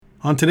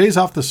On today's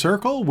Off the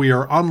Circle, we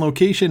are on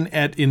location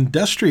at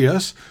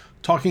Industrious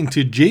talking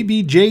to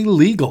JBJ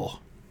Legal.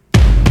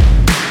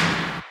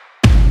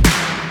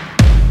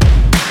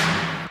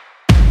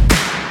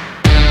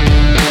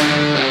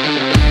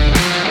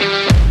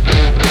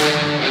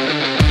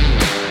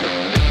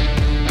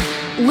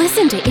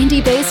 Listen to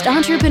indie-based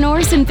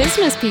entrepreneurs and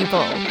business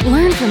people.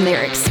 Learn from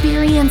their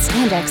experience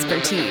and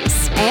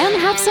expertise,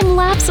 and have some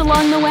laughs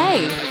along the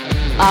way.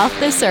 Off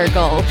the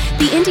Circle,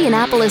 the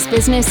Indianapolis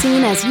business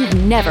scene as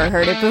you've never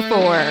heard it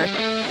before.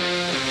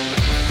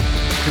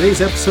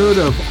 Today's episode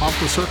of Off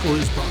the Circle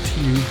is brought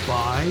to you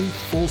by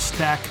Full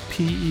Stack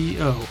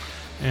PEO.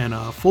 And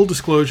full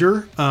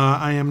disclosure,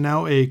 I am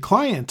now a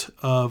client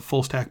of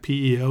Full Stack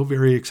PEO.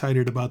 Very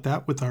excited about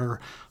that with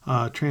our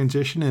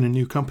transition and a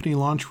new company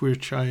launch,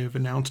 which I have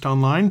announced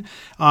online.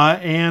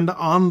 And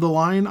on the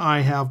line,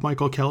 I have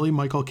Michael Kelly.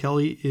 Michael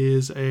Kelly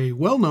is a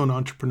well-known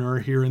entrepreneur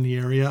here in the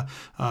area,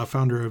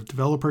 founder of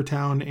Developer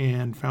Town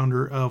and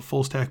founder of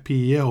Full Stack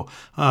PEO.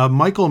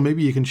 Michael,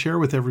 maybe you can share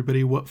with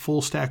everybody what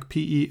Full Stack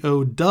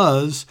PEO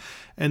does.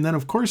 And then,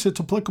 of course, it's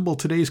applicable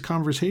to today's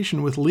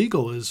conversation with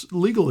legal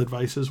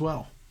advice as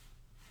well.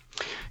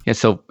 Yeah,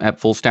 so at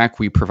Full Stack,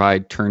 we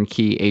provide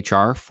turnkey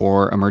HR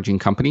for emerging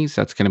companies.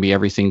 That's going to be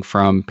everything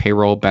from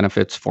payroll,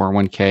 benefits,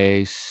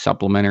 401k,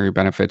 supplementary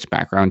benefits,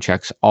 background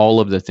checks, all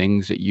of the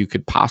things that you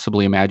could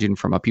possibly imagine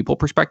from a people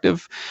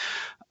perspective.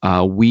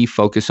 We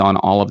focus on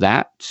all of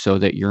that so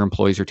that your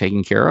employees are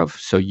taken care of,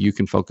 so you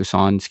can focus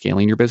on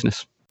scaling your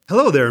business.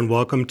 Hello there, and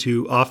welcome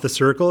to Off the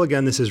Circle.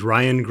 Again, this is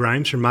Ryan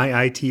Grimes from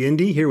My IT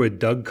Indy here with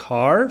Doug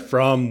Carr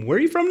from, where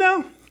are you from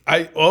now?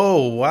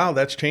 Oh, wow,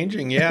 that's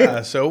changing.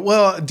 Yeah. So,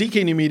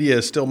 DK New Media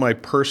is still my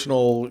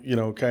personal,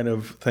 kind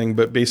of thing.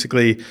 But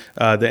basically,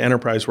 the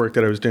enterprise work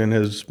that I was doing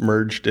has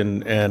merged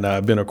and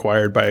been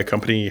acquired by a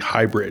company,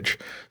 Highbridge.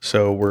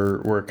 So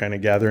we're kind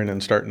of gathering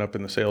and starting up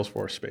in the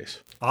Salesforce space.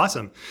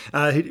 Awesome.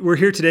 We're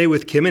here today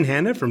with Kim and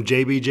Hannah from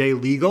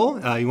JBJ Legal.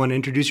 You want to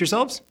introduce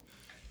yourselves?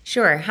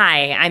 Sure.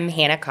 Hi, I'm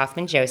Hannah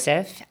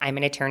Kaufman-Joseph. I'm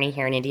an attorney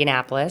here in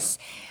Indianapolis.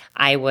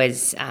 I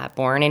was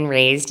born and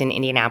raised in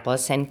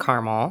Indianapolis and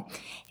Carmel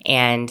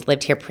and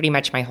lived here pretty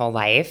much my whole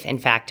life. In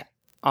fact,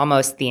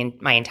 almost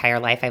my entire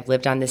life, I've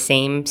lived on the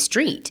same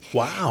street.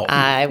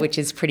 Wow. Which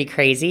is pretty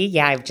crazy.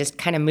 Yeah, I've just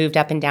kind of moved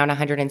up and down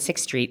 106th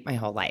Street my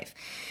whole life.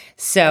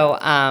 So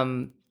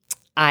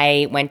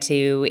I went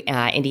to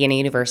Indiana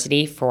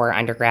University for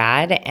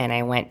undergrad, and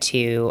I went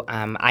to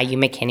IU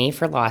McKinney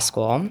for law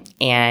school.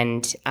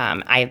 And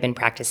I have been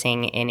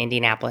practicing in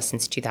Indianapolis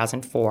since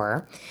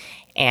 2004.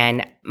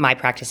 And my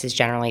practice is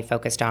generally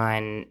focused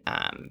on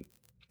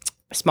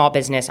small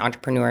business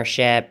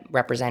entrepreneurship,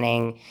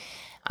 representing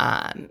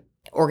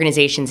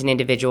organizations and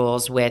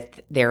individuals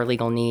with their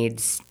legal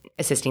needs,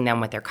 assisting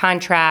them with their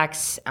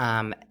contracts,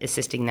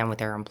 assisting them with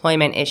their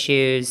employment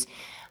issues,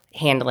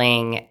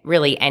 handling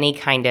really any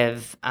kind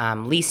of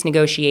lease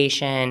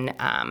negotiation,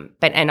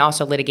 and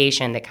also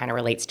litigation that kind of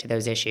relates to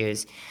those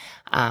issues.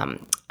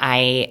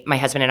 My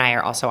husband and I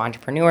are also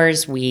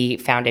entrepreneurs. We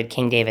founded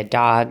King David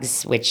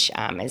Dogs, which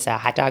is a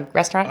hot dog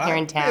restaurant here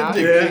in town.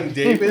 King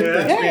David,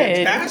 that's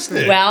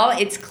fantastic. Well,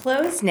 it's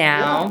closed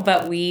now,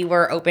 but we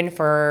were open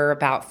for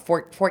about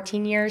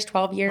 14 years,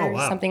 12 years,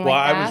 something like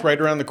that. Well, I was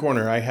right around the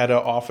corner. I had an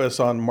office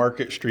on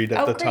Market Street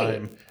at the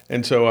time.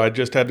 And so I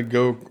just had to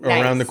go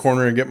around the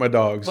corner and get my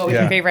dogs. What was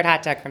your favorite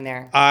hot dog from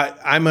there?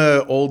 I'm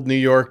an old New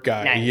York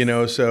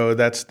guy, so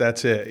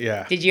that's it.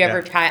 Yeah. Did you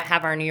ever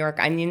have our New York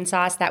onion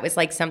sauce? That was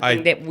like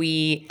something that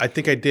I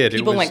think I did.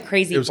 People went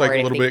crazy for it. It was like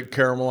a little bit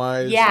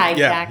caramelized. Yeah,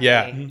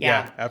 exactly.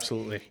 Yeah,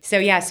 absolutely.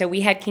 So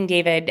we had King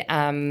David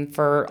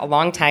for a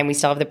long time. We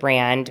still have the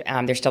brand.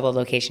 There's still a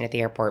location at the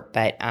airport,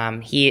 but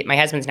my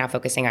husband's now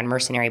focusing on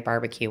Mercenary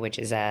Barbecue, which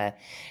is a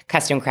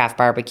custom craft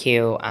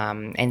barbecue.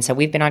 And so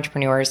we've been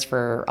entrepreneurs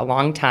for a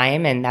long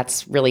time, and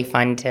that's really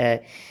fun to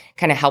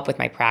kind of help with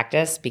my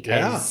practice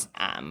because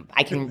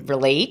I can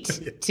relate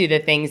to the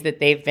things that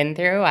they've been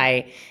through.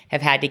 I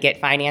have had to get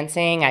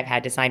financing. I've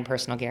had to sign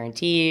personal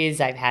guarantees.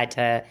 I've had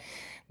to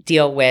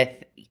deal with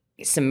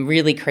some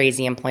really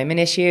crazy employment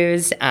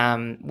issues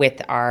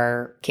with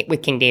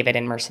King David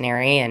and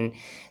Mercenary. And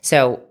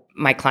so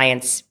my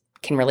clients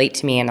can relate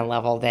to me in a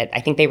level that I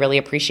think they really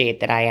appreciate,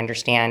 that I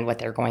understand what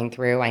they're going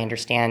through. I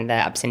understand the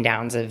ups and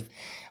downs of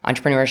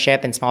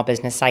entrepreneurship and small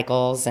business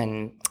cycles.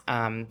 And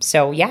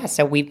so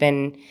we've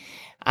been,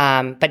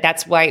 but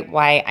that's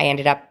why I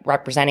ended up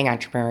representing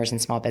entrepreneurs and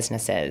small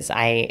businesses.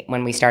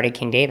 When we started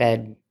King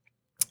David,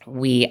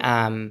 we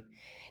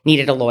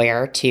needed a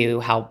lawyer to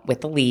help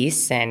with the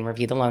lease and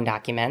review the loan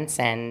documents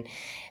and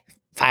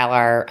file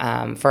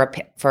our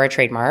for a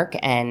trademark.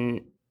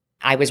 And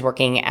I was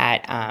working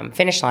at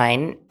Finish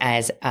Line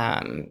as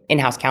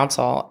in-house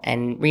counsel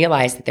and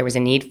realized that there was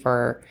a need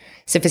for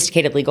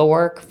sophisticated legal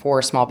work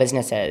for small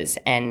businesses,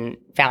 and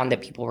found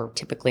that people were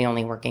typically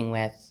only working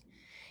with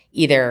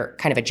either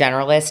kind of a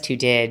generalist who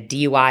did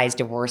DUIs,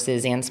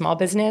 divorces, and small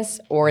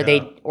business, or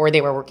they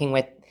were working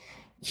with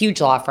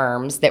huge law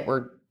firms that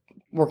were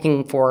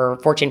working for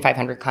Fortune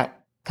 500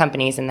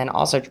 companies and then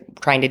also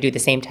trying to do the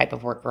same type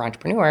of work for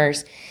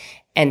entrepreneurs.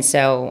 And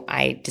so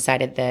I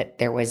decided that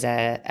there was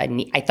a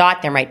need. I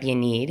thought there might be a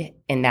need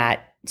in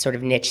that sort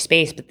of niche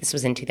space, but this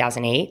was in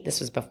 2008. This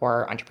was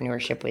before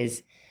entrepreneurship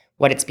was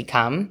what it's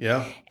become.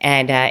 Yeah.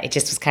 And it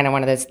just was kind of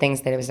one of those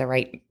things that it was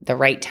the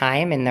right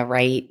time and the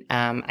right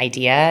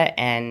idea.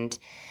 And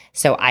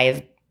so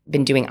I've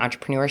been doing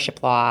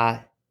entrepreneurship law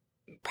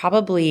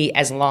probably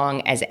as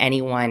long as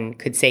anyone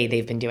could say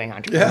they've been doing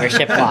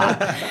entrepreneurship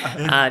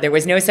law. There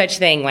was no such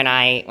thing when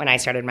I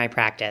started my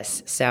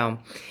practice. So,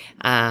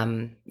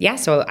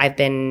 so I've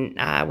been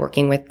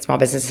working with small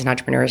businesses and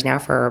entrepreneurs now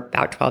for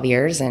about 12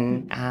 years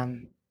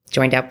and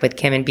joined up with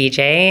Kim and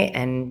BJ.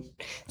 And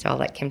so I'll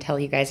let Kim tell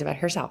you guys about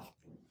herself.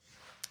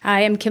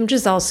 I am Kim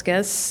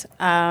Jazelskis.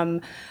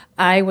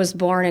 I was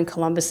born in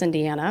Columbus,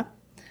 Indiana.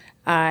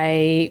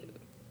 I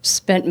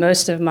spent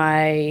most of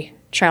my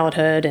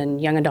childhood and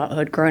young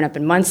adulthood growing up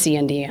in Muncie,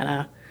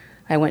 Indiana.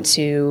 I went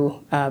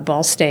to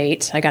Ball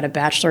State. I got a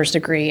bachelor's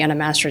degree and a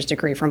master's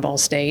degree from Ball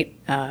State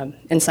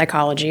in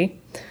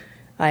psychology.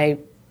 I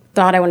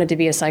thought I wanted to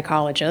be a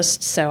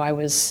psychologist, so I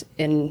was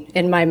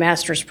in my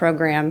master's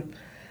program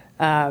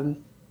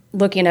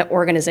looking at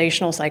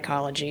organizational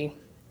psychology,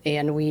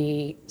 and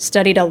we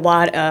studied a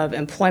lot of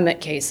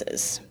employment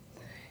cases.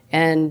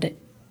 And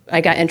I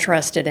got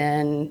interested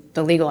in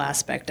the legal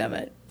aspect of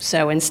it.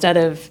 So instead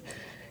of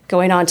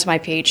going on to my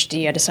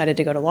PhD, I decided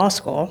to go to law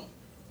school.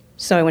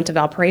 So I went to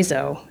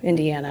Valparaiso,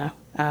 Indiana,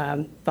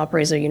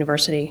 Valparaiso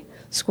University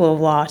School of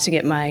Law to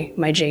get my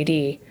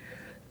JD.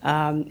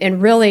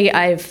 And really,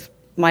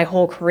 my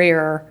whole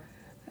career,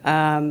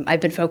 I've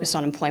been focused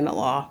on employment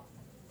law,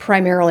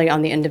 primarily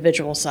on the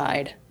individual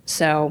side.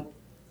 So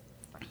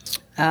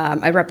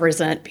I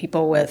represent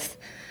people with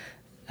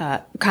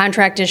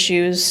contract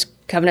issues,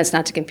 covenants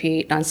not to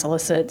compete,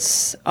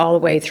 non-solicits, all the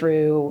way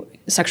through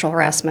sexual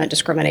harassment,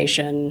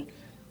 discrimination,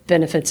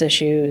 benefits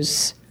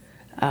issues,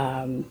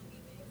 FMLA,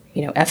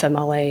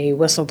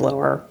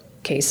 whistleblower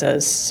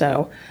cases.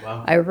 So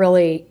wow. I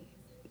really,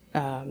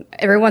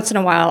 every once in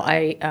a while,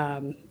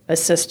 I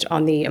assist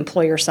on the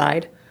employer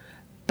side,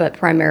 but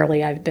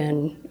primarily I've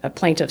been a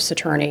plaintiff's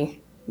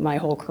attorney my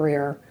whole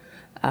career.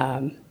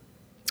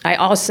 I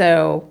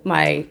also,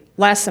 my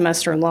last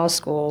semester in law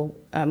school,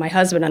 my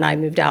husband and I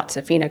moved out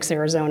to Phoenix,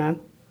 Arizona,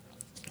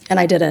 and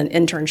I did an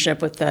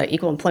internship with the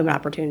Equal Employment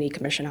Opportunity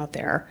Commission out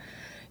there.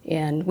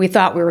 And we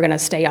thought we were going to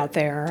stay out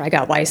there. I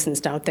got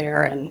licensed out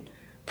there and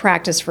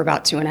practiced for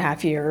about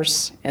 2.5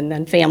 years, and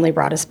then family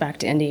brought us back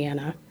to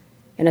Indiana.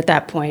 And at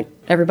that point,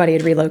 everybody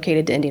had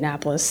relocated to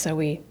Indianapolis, so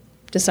we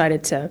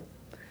decided to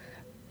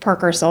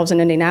park ourselves in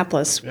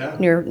Indianapolis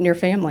near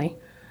family.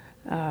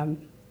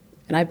 And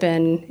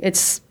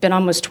it's been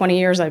almost 20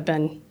 years I've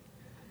been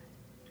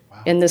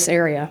in this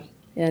area,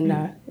 in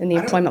the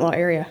employment law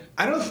area.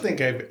 I don't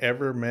think I've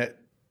ever met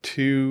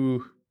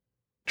two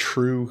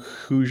true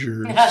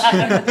Hoosiers in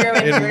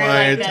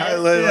my entire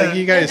life. Like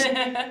you guys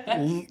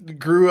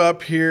grew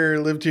up here,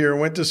 lived here,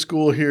 went to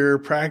school here,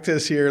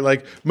 practiced here.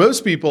 Like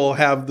most people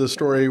have the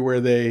story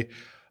where they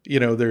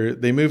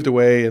moved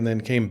away and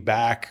then came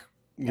back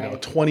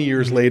 20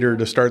 years later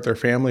to start their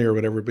family or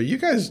whatever. But you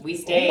guys, we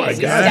stayed. Oh my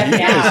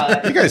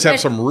God, you guys have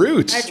some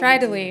roots. I tried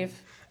to leave.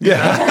 Yeah.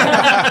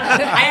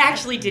 I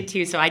actually did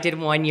too. So I did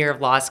 1 year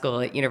of law school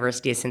at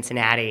University of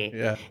Cincinnati.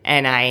 Yeah.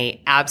 And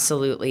I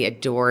absolutely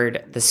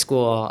adored the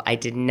school. I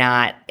did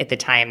not, at the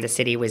time, the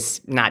city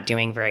was not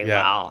doing very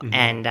well. Mm-hmm.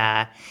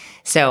 And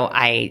so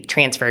I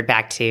transferred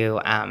back to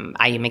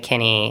IU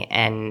McKinney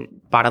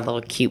and bought a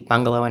little cute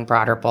bungalow in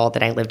Broader Bowl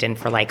that I lived in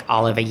for like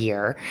all of a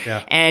year.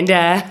 Yeah. And,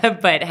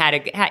 but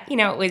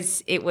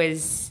it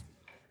was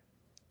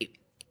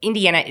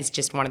Indiana is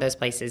just one of those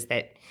places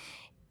that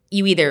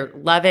you either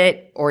love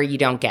it or you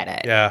don't get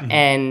it. Yeah.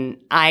 And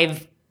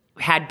I've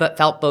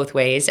felt both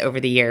ways over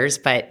the years,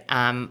 but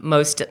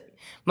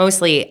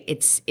mostly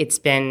it's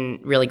been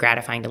really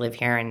gratifying to live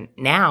here. And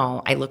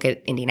now I look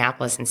at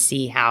Indianapolis and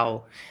see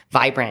how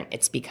vibrant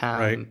it's become.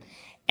 Right.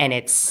 And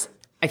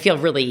I feel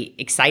really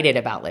excited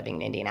about living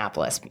in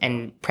Indianapolis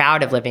and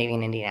proud of living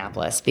in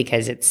Indianapolis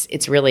because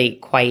it's really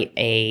quite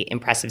a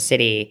impressive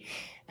city.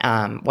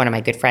 One of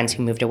my good friends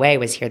who moved away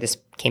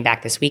came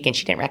back this week and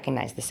she didn't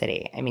recognize the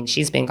city. I mean,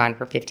 she's been gone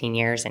for 15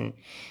 years and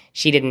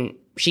she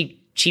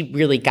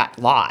really got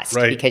lost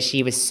because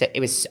it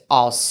was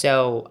all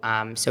so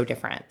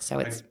different.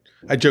 So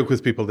I joke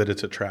with people that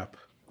it's a trap.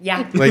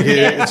 Yeah. Like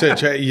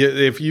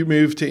if you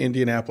move to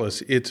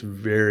Indianapolis, it's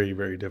very,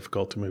 very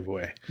difficult to move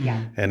away.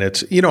 Yeah. And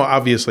it's,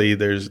 obviously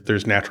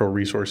there's natural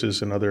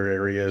resources in other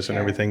areas and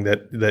everything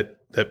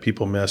that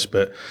people miss.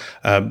 But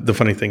the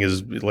funny thing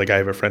is, like, I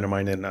have a friend of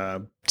mine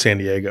in San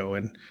Diego,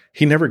 and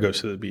he never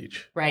goes to the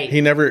beach. Right. He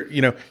never,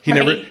 he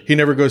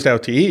never goes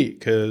out to eat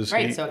because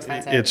it's so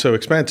expensive. It's so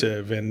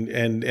expensive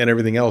and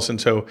everything else. And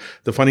so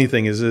the funny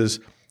thing is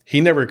he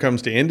never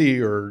comes to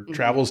Indy or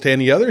travels to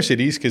any other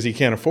cities because he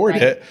can't afford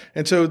it.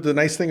 And so the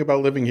nice thing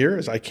about living here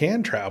is I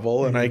can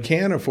travel and I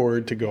can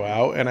afford to go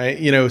out.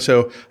 And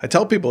so I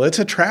tell people it's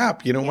a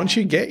trap. Once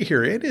you get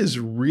here, it is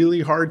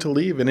really hard to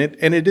leave, and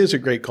it is a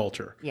great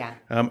culture. Yeah.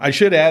 I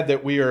should add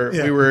that we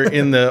were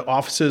in the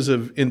offices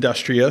of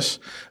Industrious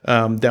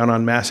down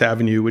on Mass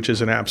Avenue, which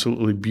is an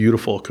absolutely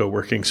beautiful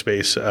co-working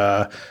space.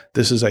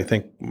 This is, I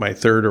think, my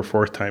third or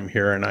fourth time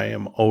here, and I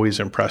am always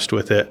impressed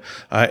with it.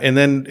 And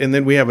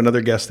then we have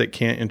another guest that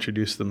can't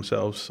introduce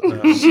themselves. She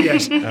might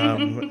She's be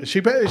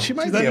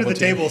under able the to.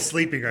 table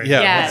sleeping right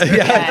Yes, now.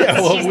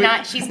 yes.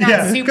 Well, She's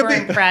not super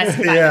impressed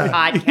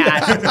by the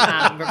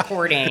podcast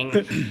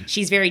reporting.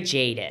 She's very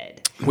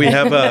jaded. We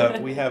have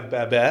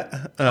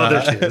Babette.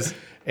 There she is.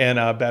 And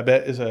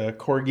Babette is a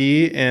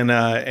corgi, and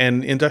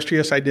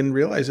Industrious. I didn't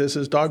realize this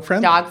is dog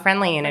friendly. Dog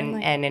friendly,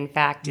 and in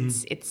fact,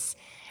 it's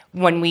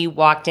when we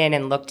walked in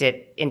and looked at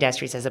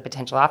Industrious as a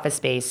potential office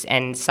space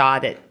and saw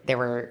that there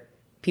were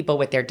people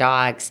with their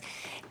dogs.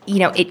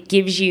 It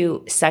gives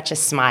you such a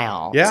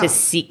smile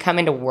to come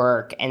into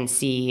work and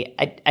see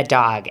a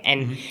dog.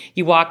 And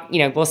you walk,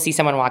 we'll see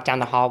someone walk down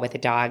the hall with a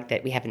dog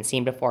that we haven't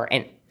seen before.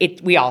 And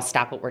we all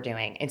stop what we're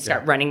doing and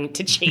start running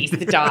to chase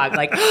the dog.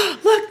 Like,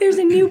 look, there's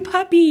a new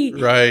puppy.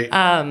 Right.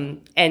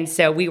 And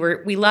so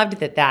we loved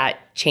that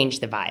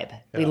changed the vibe.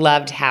 Yeah. We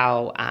loved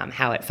how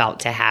it felt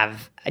to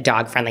have a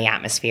dog friendly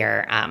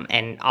atmosphere.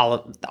 And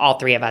all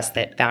three of us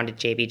that founded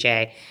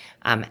JBJ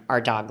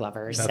are dog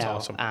lovers. That's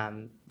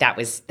awesome. That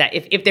was that.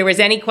 If there was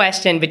any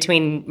question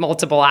between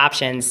multiple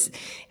options,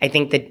 I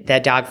think that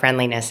the dog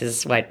friendliness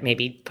is what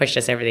maybe pushed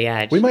us over the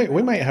edge. We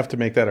might have to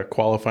make that a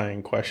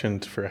qualifying question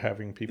for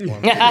having people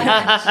on.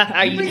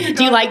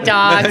 Do you like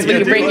dogs? Will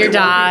you bring your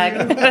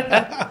dog?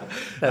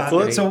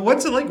 So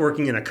what's it like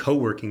working in a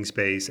co-working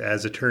space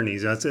as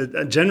attorneys? That's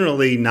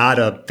generally not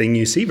a thing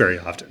you see very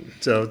often.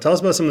 So tell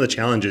us about some of the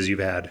challenges you've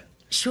had.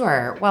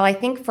 Sure. Well, I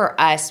think for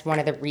us, one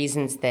of the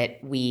reasons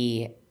that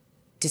we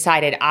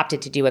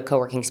opted to do a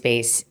co-working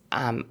space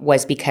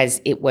was because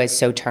it was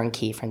so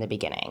turnkey from the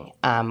beginning.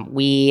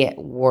 We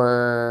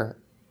were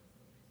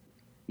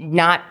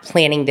not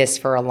planning this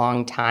for a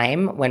long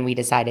time when we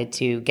decided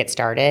to get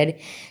started.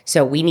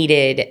 So we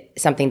needed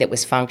something that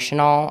was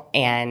functional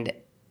and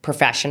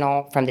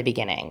professional from the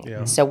beginning.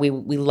 Yeah. So we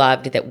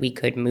loved that we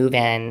could move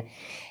in,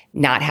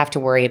 not have to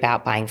worry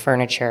about buying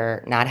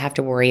furniture, not have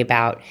to worry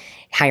about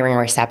hiring a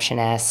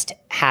receptionist,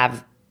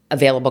 have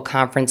available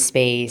conference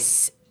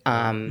space,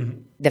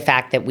 the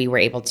fact that we were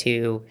able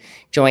to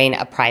join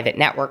a private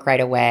network right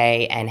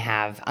away and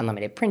have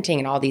unlimited printing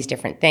and all these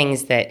different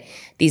things, that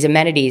these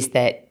amenities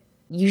that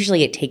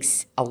usually it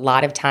takes a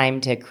lot of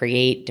time to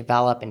create,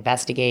 develop,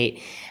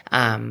 investigate,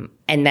 and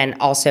then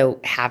also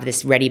have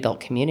this ready-built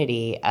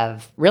community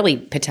of really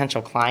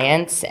potential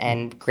clients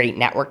and great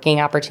networking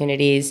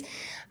opportunities.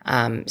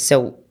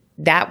 So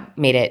that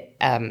made it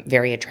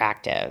very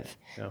attractive.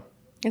 Yeah.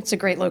 It's a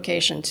great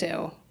location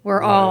too.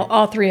 We're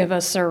all three of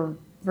us are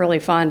really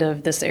fond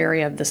of this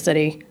area of the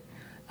city.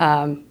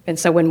 And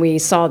so when we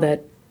saw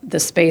that the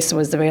space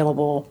was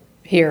available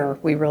here,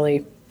 we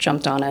really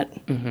jumped on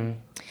it. Mm-hmm.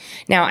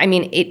 Now, I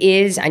mean, it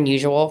is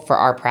unusual for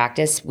our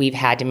practice. We've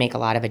had to make a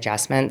lot of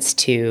adjustments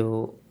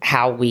to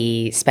how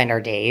we spend our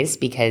days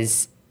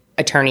because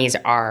attorneys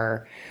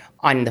are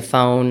on the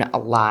phone a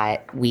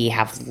lot. We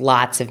have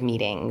lots of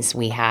meetings.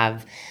 We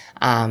have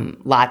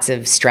lots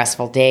of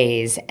stressful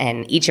days.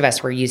 And each of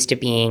us were used to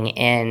being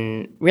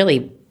in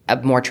really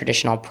a more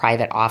traditional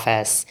private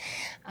office.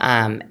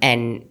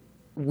 And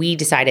we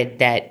decided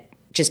that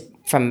just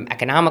from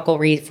economical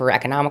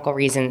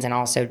reasons and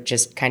also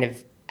just kind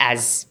of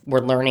as we're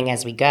learning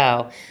as we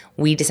go,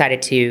 we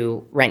decided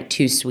to rent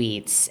 2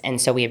 suites.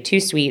 And so we have 2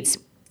 suites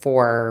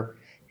for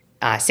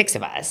 6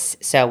 of us.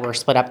 So we're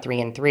split up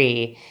 3 and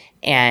 3.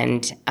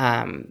 And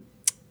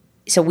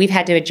so we've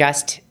had to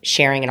adjust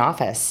sharing an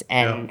office.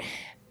 And,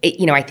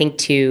 I think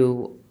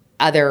to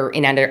other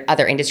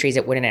industries,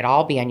 it wouldn't at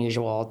all be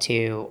unusual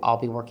to all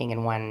be working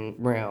in one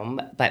room.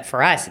 But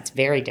for us, it's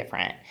very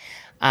different.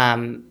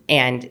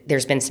 And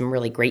there's been some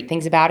really great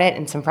things about it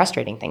and some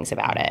frustrating things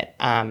about it.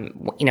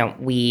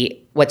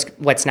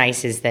 What's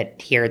nice is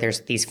that here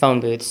there's these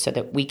phone booths so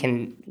that we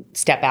can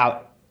step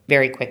out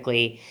very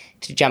quickly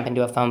to jump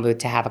into a phone booth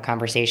to have a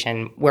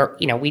conversation where,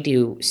 we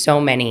have so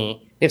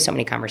many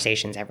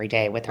conversations every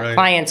day with our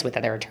clients, with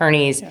other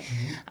attorneys. Yeah.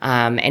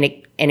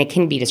 And it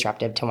can be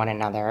disruptive to one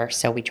another.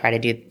 So we try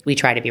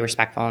to be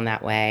respectful in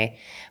that way,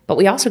 but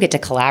we also get to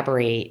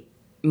collaborate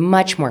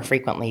much more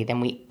frequently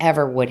than we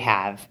ever would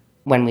have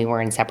when we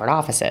were in separate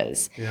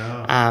offices.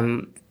 Yeah.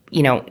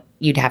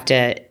 You'd have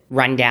to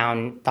run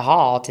down the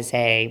hall to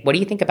say, what do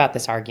you think about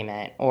this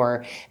argument?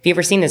 Or have you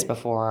ever seen this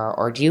before?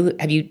 Or do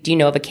you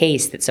know of a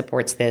case that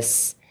supports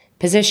this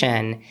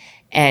position?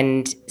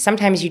 And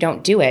sometimes you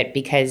don't do it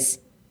because,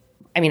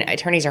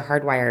 attorneys are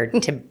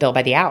hardwired to bill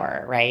by the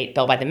hour, right?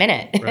 Bill by the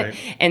minute. Right.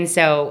 And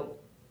so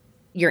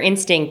your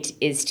instinct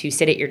is to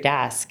sit at your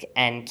desk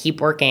and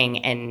keep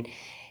working. And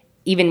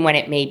even when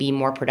it may be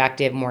more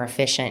productive, more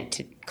efficient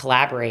to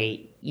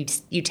collaborate,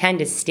 you tend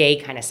to stay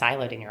kind of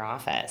siloed in your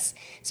office.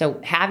 So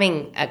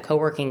having a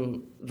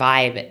co-working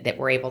vibe that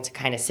we're able to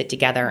kind of sit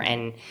together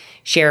and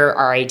share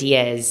our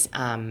ideas,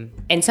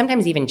 and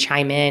sometimes even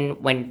chime in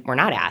when we're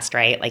not asked,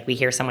 right? Like we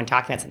hear someone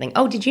talking about something,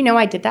 oh, did you know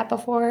I did that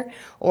before?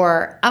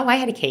 Or, oh, I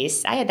had a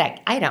case. I had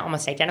an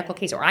almost identical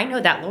case. Or I know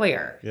that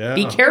lawyer. Yeah.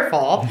 Be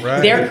careful.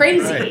 Right. They're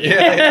crazy. Right.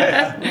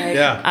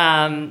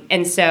 Yeah.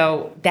 And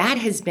so that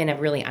has been a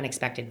really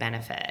unexpected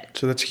benefit.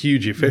 So that's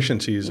huge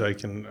efficiencies, I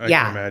can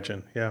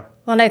imagine. Yeah.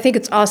 Well, and I think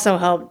it's also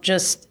helped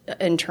just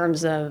in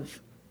terms of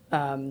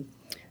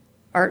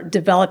our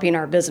developing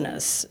our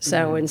business.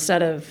 So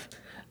instead of,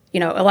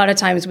 a lot of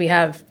times we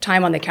have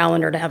time on the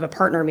calendar to have a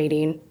partner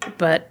meeting,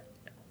 but,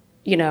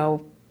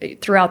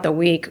 throughout the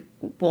week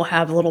we'll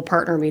have little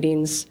partner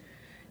meetings,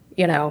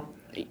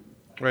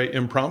 Right,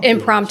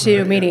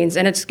 impromptu meetings,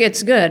 and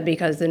it's good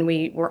because then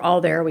we're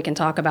all there. We can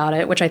talk about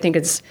it, which I think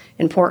is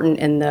important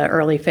in the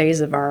early phase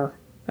of our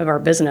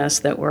business,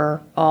 that we're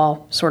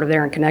all sort of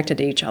there and connected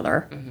to each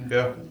other. Mm-hmm.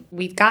 Yeah,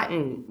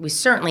 We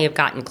certainly have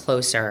gotten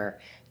closer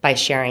by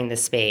sharing the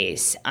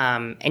space,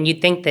 and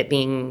you'd think that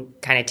being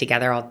kind of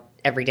together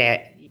every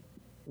day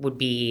would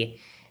be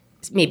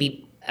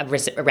maybe a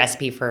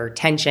recipe for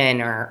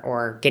tension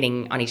or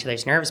getting on each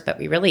other's nerves, but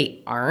we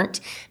really aren't.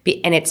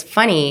 And it's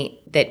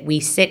funny that we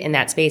sit in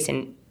that space,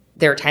 and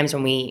there are times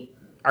when we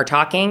are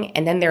talking,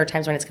 and then there are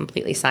times when it's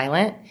completely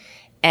silent,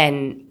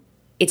 and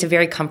it's a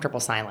very comfortable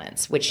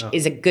silence, which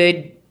is a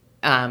good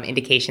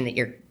indication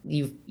that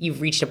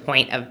you've reached a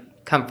point of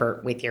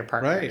comfort with your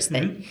partners,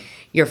 right. that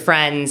your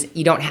friends,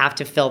 you don't have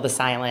to fill the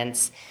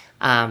silence,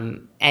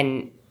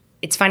 and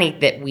it's funny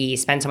that we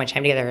spend so much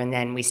time together, and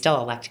then we still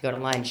elect to go to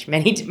lunch. A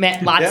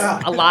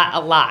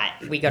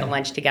lot. We go to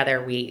lunch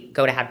together. We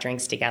go to have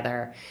drinks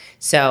together.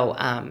 So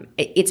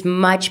it's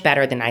much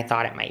better than I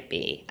thought it might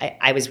be.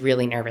 I was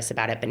really nervous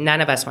about it, but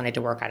none of us wanted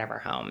to work out of our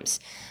homes.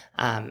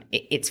 I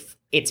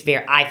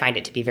find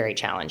it to be very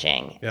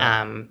challenging.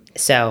 Yeah.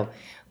 So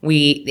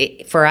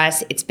for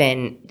us, it's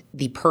been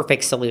the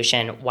perfect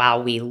solution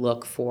while we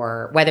look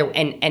for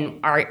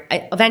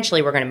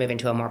eventually we're going to move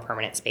into a more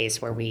permanent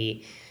space where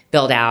we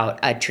build out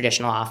a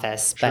traditional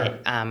office. Sure.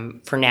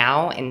 But for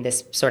now, in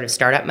this sort of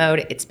startup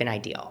mode, it's been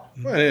ideal.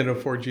 Well, and it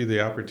affords you the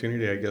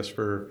opportunity, I guess,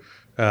 for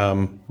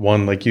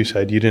one, like you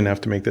said, you didn't have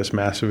to make this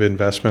massive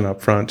investment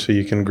up front, so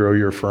you can grow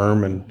your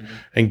firm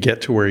and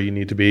get to where you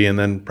need to be. And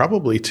then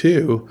probably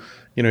two,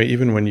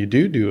 even when you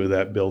do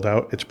that build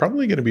out, it's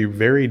probably going to be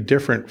very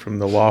different from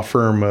the law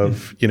firm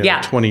of,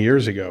 20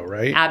 years ago,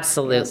 right?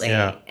 Absolutely.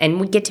 Yeah. And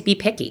we get to be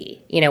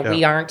picky.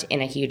 We aren't in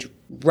a huge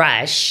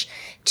rush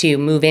to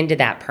move into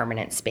that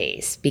permanent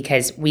space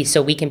because we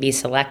can be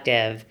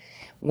selective.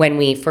 When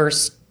we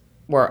first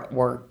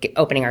were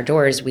opening our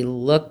doors, we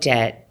looked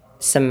at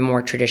some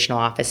more traditional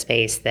office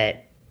space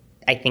that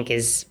I think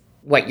is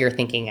what you're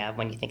thinking of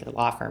when you think of the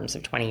law firms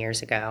of 20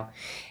 years ago.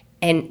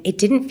 And it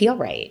didn't feel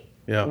right.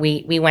 Yeah.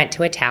 We went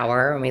to a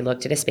tower and we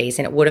looked at a space,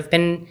 and it would have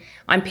been,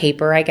 on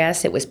paper, I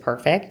guess, it was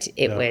perfect.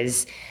 It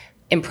was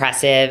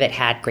impressive. It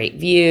had great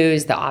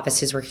views. The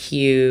offices were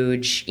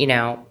huge.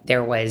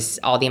 There was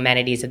all the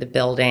amenities of the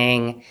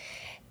building.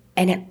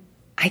 And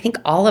I think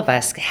all of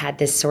us had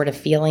this sort of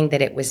feeling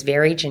that it was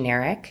very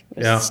generic.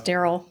 It was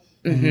sterile.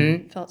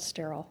 Mm-hmm. Felt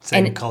sterile.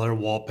 Same color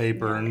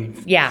wallpaper and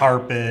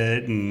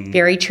carpet. And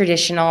very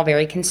traditional,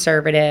 very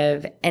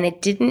conservative. And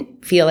it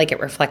didn't feel like it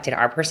reflected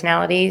our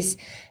personalities.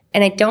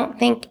 And I don't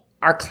think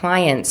our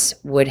clients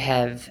would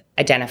have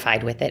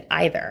identified with it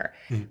either.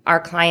 Our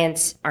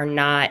clients are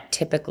not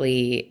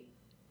typically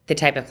the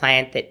type of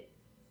client that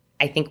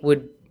I think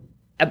would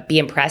be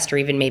impressed or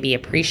even maybe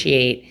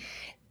appreciate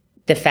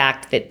the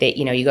fact that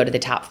you go to the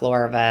top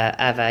floor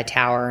of a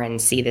tower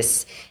and see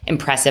this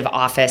impressive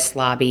office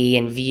lobby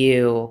and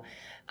view.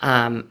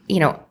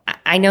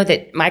 I know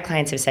that my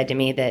clients have said to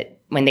me that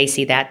when they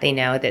see that, they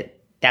know that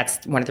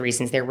that's one of the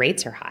reasons their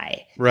rates are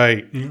high.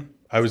 Right. Mm-hmm.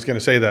 I was going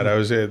to say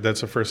that.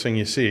 That's the first thing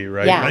you see,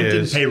 right? Yeah.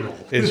 Payroll.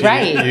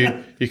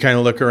 Right. You kind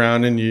of look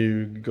around and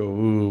you go,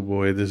 "Ooh,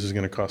 boy, this is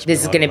going to cost me.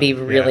 This is going to be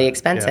really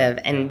expensive."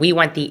 Yeah. And we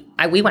want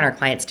our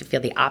clients to feel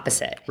the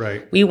opposite.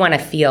 Right. We want them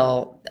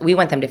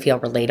to feel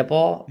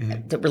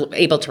relatable,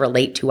 able to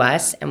relate to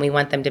us, and we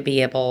want them to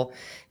be able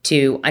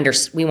to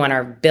we want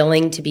our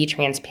billing to be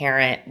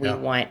transparent. We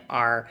want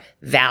our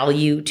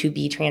value to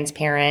be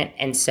transparent,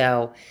 and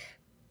so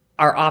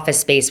our office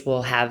space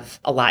will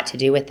have a lot to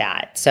do with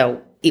that.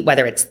 So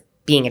whether it's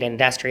being at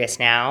Industrious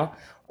now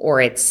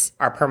or it's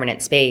our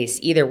permanent space,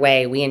 either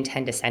way, we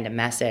intend to send a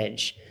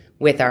message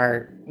with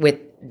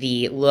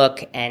the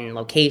look and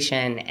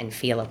location and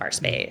feel of our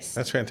space.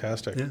 That's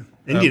fantastic. Yeah.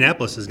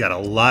 Indianapolis has got a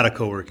lot of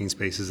co-working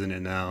spaces in it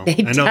now.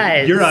 It I know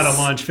does. You're out of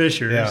Launch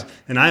Fishers,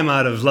 and I'm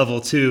out of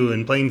Level 2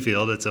 in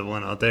Plainfield. It's a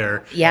one out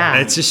there. Yeah.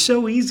 And it's just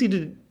so easy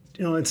to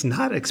it's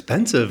not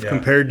expensive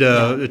compared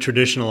to a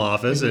traditional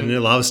office, and it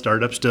allows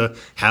startups to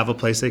have a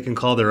place they can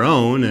call their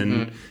own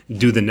and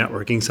do the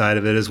networking side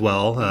of it as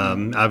well.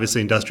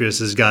 Obviously, Industrious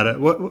has got it.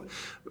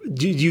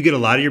 Do you get a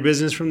lot of your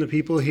business from the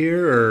people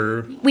here,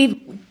 or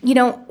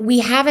we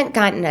haven't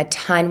gotten a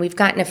ton. We've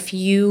gotten a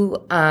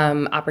few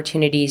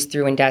opportunities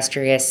through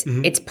Industrious.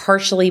 It's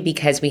partially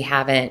because we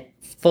haven't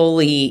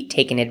fully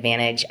taken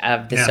advantage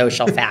of the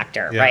social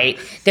factor, right?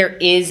 There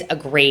is a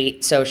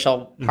great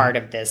social part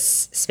of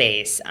this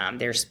space.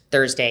 There's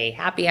Thursday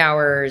happy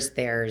hours,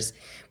 there's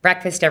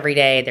breakfast every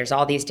day, there's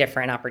all these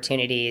different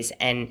opportunities.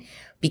 And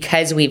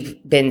because we've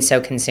been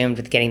so consumed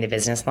with getting the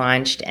business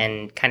launched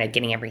and kind of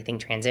getting everything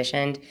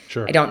transitioned,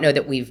 I don't know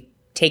that we've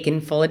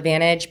taken full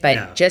advantage,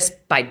 but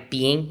just by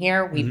being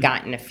here, we've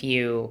gotten a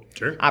few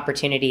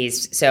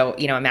opportunities. So,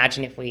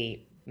 imagine if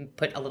we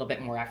put a little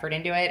bit more effort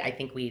into it, I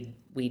think we'd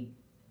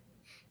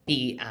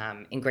be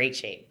in great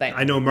shape. But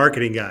I know a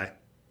marketing guy.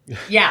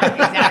 Yeah,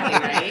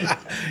 exactly,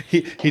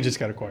 right? He just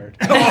got acquired.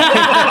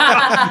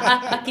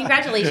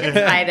 Congratulations,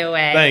 by the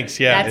way. Thanks.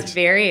 Yeah, that's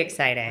very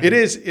exciting. It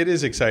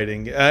is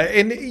exciting,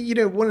 and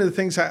one of the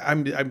things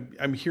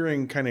I'm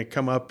hearing kind of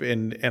come up,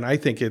 and I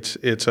think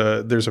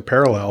there's a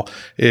parallel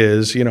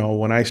is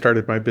when I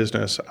started my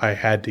business, I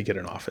had to get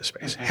an office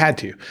space. Had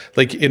to,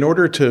 like, in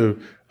order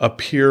to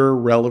appear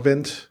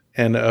relevant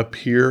and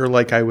appear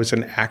like I was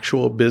an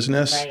actual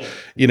business,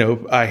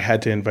 I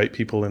had to invite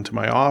people into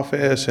my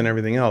office and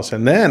everything else.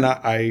 And then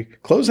I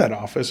closed that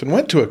office and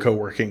went to a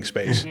co-working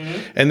space.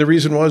 And the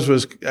reason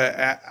was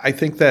I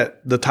think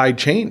that the tide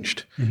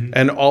changed.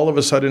 And all of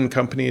a sudden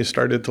companies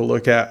started to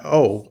look at,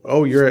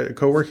 oh, you're at a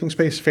co-working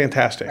space?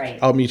 Fantastic.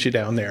 I'll meet you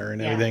down there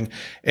and everything.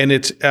 And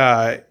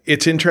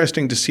it's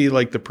interesting to see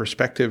like the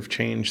perspective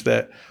change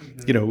that,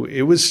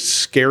 it was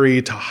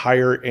scary to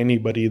hire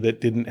anybody that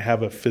didn't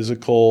have a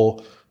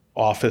physical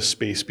office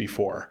space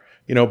before,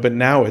 but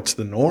now it's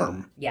the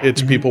norm.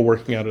 It's people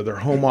working out of their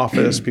home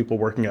office, people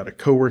working out of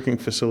co-working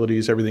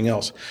facilities, everything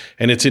else.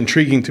 And it's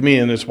intriguing to me,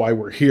 and it's why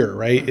we're here,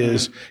 right?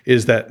 Is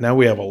that now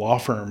we have a law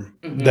firm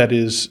that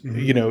is,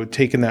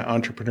 taking that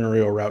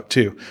entrepreneurial route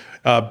too.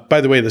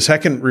 By the way, the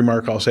second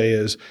remark I'll say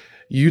is,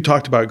 you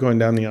talked about going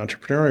down the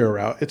entrepreneurial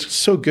route. It's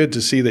so good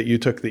to see that you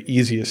took the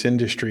easiest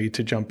industry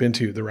to jump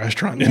into, the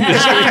restaurant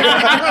industry.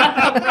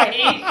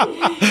 Right?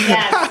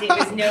 Yes, it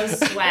was no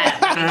sweat,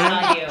 I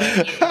tell you.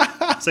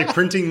 It's like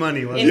printing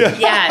money, wasn't it?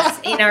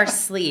 Yes, in our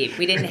sleep.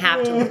 We didn't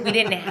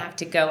have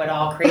to go at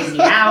all crazy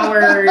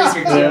hours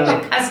or deal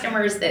with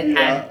customers that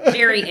had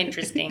very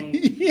interesting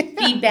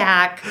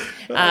feedback.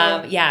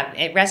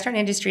 Restaurant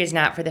industry is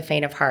not for the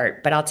faint of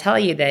heart. But I'll tell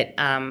you that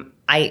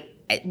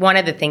one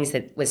of the things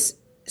that was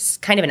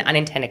kind of an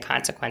unintended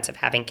consequence of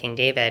having King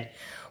David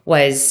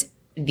was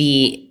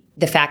the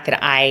fact that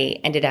I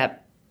ended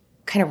up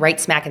kind of right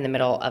smack in the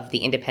middle of the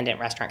independent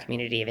restaurant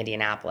community of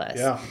Indianapolis.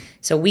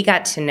 So we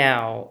got to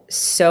know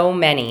so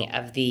many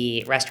of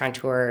the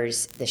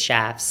restaurateurs, the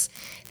chefs,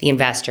 the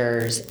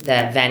investors,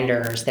 the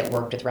vendors that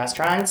worked with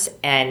restaurants,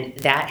 and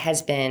that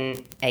has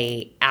been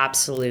a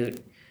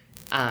absolute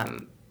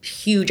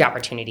huge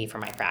opportunity for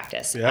my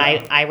practice.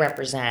 I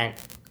represent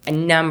a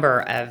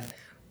number of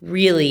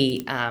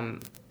really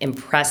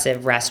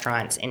impressive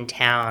restaurants in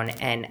town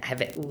and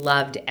have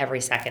loved every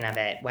second of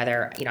it.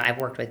 Whether, I've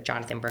worked with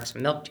Jonathan Brooks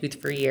from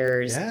Milktooth for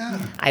years.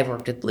 I've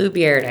worked with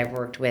Bluebeard. I've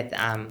worked with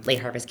Late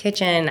Harvest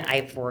Kitchen.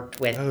 I've worked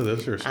with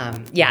those are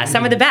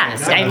some of the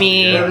best. I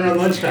mean, around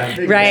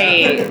lunchtime.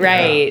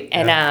 Right.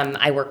 And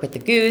I work with the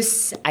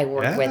Goose. I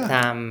work with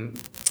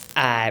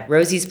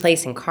Rosie's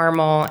Place in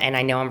Carmel, and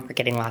I know I'm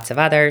forgetting lots of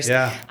others.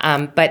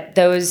 But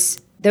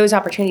those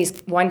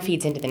opportunities, one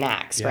feeds into the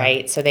next,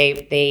 right? So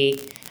they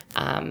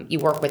you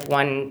work with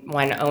one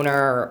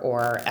owner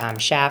or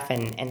chef,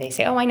 and they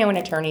say, I know an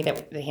attorney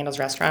that handles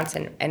restaurants,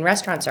 and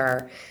restaurants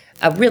are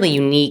a really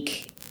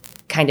unique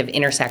kind of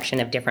intersection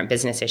of different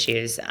business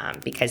issues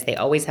because they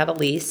always have a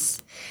lease,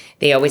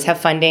 they always have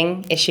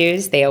funding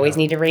issues, they always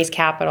need to raise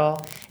capital.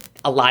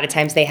 A lot of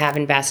times they have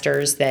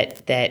investors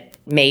that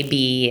may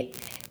be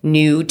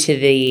new to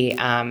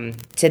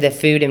the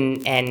food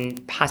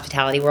and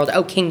hospitality world.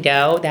 King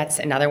Dough, that's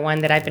another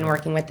one that I've been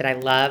working with that I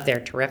love. They're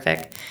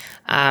terrific.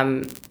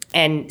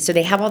 And so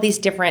they have all these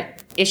different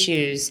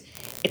issues.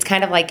 It's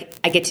kind of like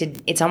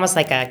it's almost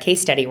like a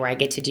case study where I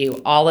get to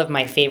do all of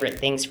my favorite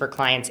things for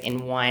clients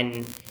in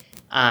one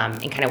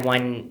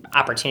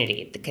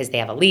opportunity, because they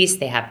have a lease,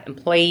 they have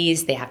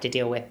employees, they have to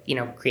deal with,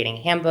 creating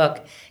a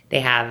handbook, they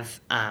have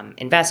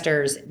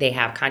investors, they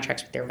have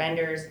contracts with their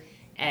vendors.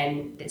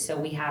 And so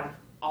we have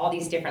all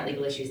these different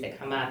legal issues that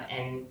come up,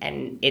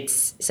 and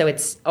it's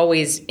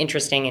always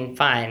interesting and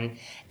fun,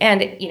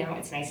 and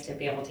it's nice to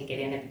be able to get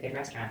in at the good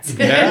restaurants.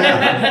 Don't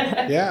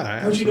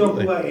you know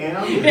who I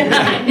am?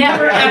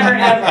 Never, ever,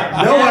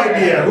 ever. No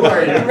idea. Who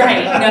are you?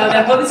 Right. No,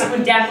 the host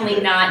would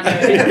definitely not know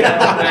this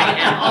right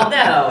now.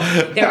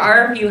 Although there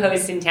are a few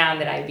hosts in town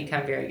that I've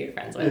become very good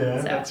friends with. Yeah,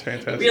 so that's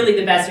fantastic. Really,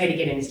 the best way to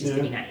get in is just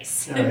to be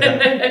nice.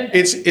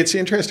 It's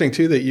interesting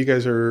too that you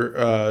guys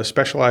are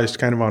specialized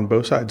kind of on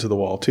both sides of the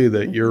wall too.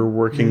 That you're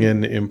working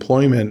in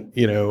employment,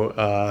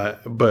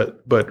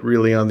 but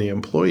really on the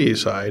employee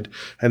side,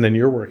 and then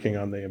you're working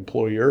on the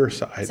employer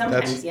side.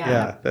 Sometimes,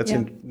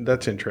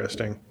 That's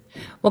interesting.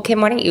 Well,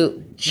 Kim, why don't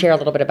you share a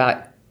little bit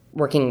about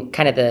working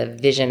kind of the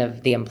vision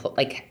of the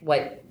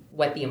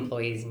what the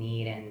employees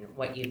need and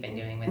what you've been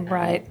doing with them.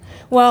 Right.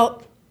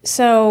 Well,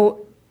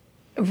 so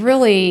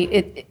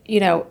really,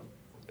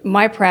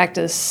 my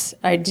practice,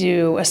 I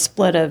do a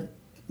split of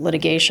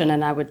litigation,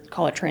 and I would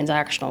call it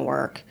transactional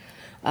work.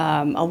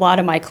 A lot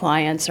of my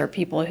clients are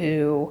people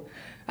who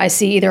I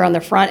see either on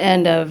the front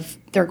end of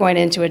they're going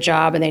into a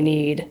job and they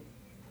need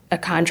a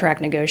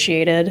contract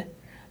negotiated,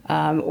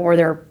 or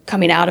they're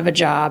coming out of a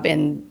job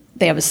and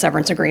they have a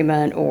severance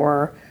agreement,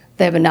 or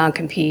they have a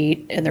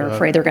non-compete and they're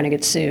afraid they're going to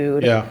get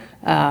sued. Yeah.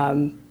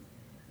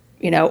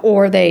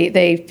 Or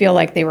they feel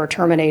like they were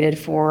terminated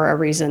for a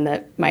reason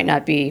that might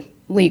not be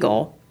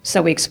legal.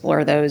 So we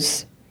explore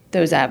those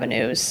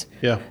avenues.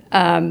 Yeah.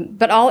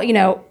 But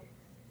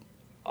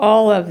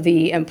all of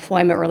the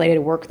employment-related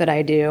work that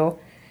I do,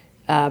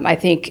 I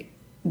think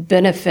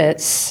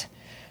benefits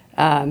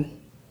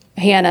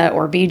Hannah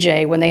or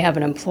BJ when they have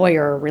an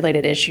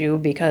employer-related issue,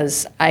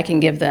 because I can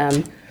give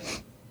them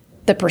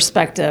the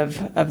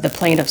perspective of the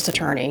plaintiff's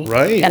attorney.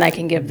 Right. And I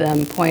can give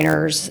them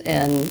pointers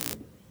and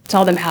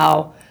tell them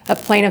how a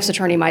plaintiff's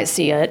attorney might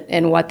see it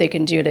and what they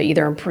can do to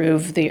either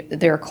improve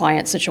their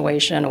client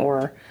situation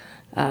or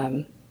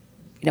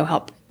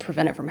help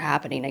prevent it from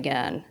happening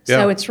again.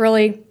 Yeah. So it's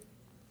really,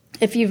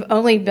 if you've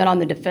only been on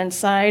the defense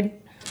side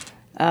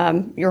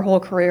your whole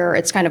career,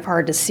 it's kind of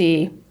hard to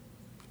see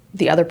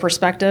the other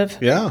perspective.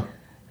 Yeah.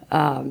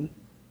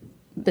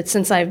 But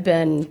since I've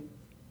been,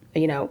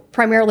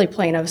 primarily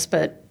plaintiffs,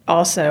 but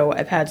also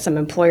I've had some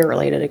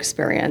employer-related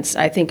experience,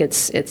 I think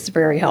it's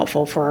very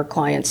helpful for our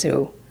clients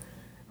who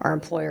are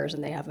employers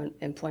and they have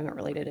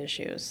employment-related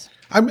issues.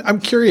 I'm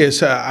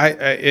curious,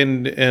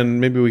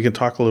 and maybe we can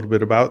talk a little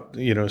bit about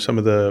some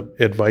of the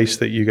advice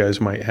that you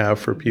guys might have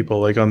for people,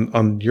 like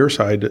on your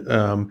side,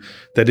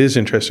 that is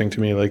interesting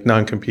to me, like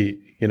non-compete.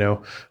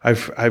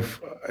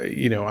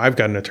 I've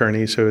got an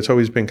attorney, so it's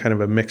always been kind of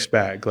a mixed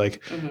bag.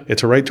 Like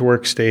it's a right to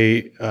work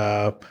state.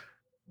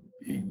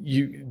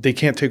 They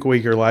can't take away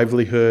your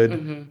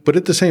livelihood, but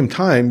at the same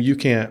time, you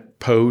can't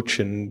poach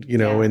and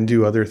and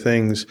do other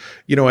things.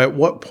 At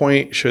what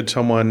point should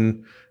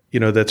someone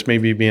that's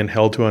maybe being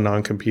held to a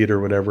non-compete or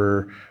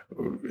whatever,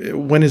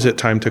 when is it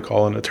time to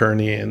call an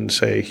attorney and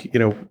say,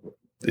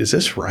 is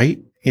this right?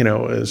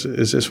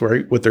 Is this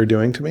right what they're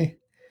doing to me?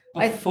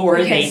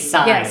 Before they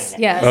sign. Yes.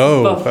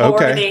 Oh, Before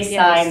okay. they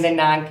sign the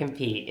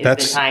non-compete is the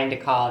time to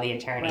call the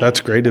attorney. That's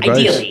great advice.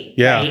 Ideally,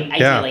 yeah, right?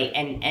 yeah. Ideally.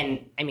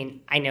 And I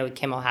mean, I know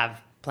Kim will have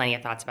plenty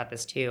of thoughts about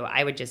this too.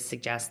 I would just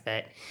suggest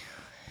that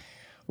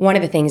one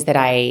of the things that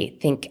I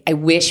think I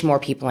wish more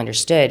people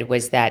understood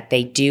was that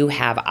they do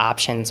have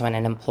options when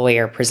an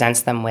employer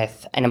presents them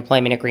with an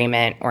employment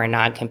agreement or a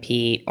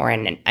non-compete or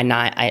an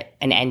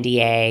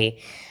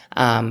NDA.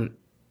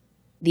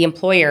 The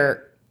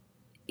employer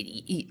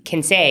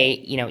can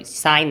say,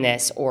 sign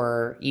this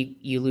or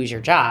you lose your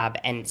job.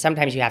 And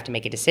sometimes you have to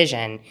make a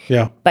decision.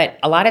 Yeah. But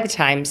a lot of the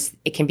times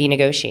it can be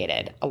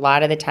negotiated. A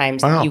lot of the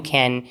times you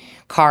can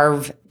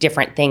carve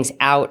different things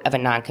out of a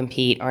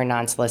non-compete or a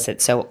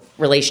non-solicit. So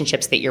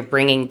relationships that you're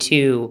bringing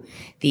to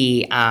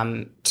the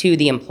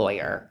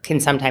employer can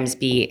sometimes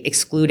be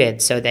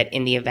excluded, so that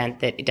in the event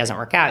that it doesn't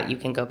work out, you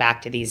can go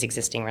back to these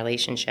existing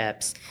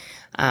relationships.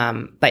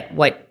 But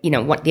what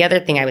the other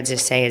thing I would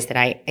just say is that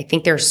I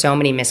think there are so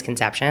many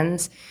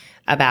misconceptions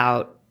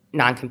about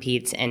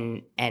non-competes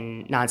and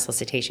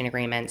non-solicitation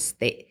agreements.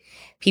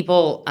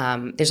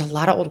 There's a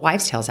lot of old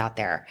wives' tales out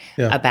there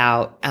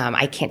about,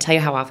 I can't tell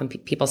you how often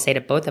people say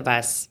to both of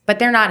us, but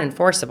they're not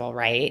enforceable,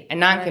 right? A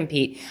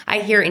non-compete, I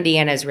hear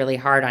Indiana is really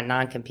hard on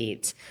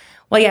non-competes.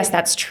 Well, yes,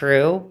 that's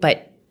true,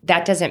 but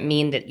that doesn't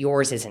mean that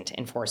yours isn't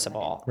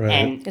enforceable.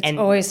 Right. It's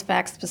always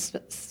fact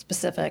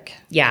specific.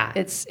 Yeah.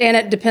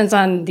 It depends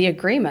on the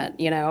agreement,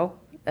 It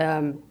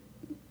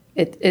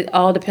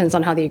all depends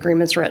on how the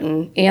agreement's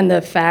written and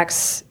the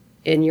facts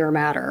in your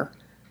matter.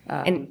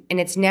 And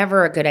it's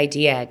never a good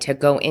idea to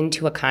go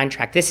into a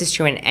contract. This is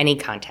true in any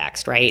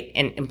context, right?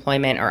 In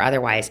employment or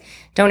otherwise.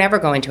 Don't ever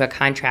go into a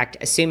contract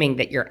assuming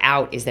that your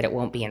out is that it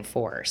won't be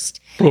enforced.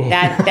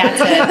 That's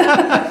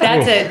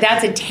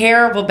a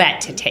terrible bet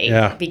to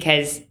take,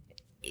 because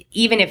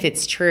even if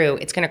it's true,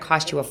 it's going to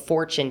cost you a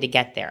fortune to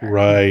get there.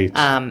 Right.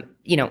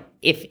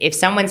 If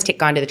someone's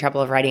gone to the trouble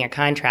of writing a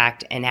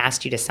contract and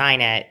asked you to sign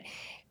it,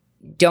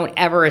 don't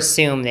ever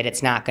assume that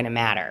it's not going to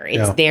matter.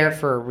 It's there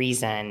for a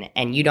reason,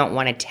 and you don't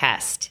want to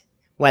test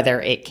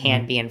whether it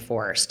can be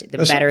enforced. The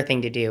better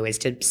thing to do is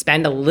to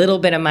spend a little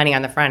bit of money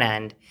on the front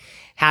end,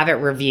 have it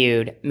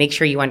reviewed, make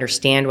sure you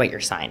understand what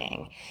you're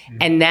signing,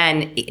 and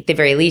then at the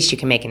very least you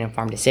can make an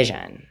informed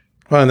decision.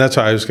 Well, and that's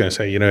what I was going to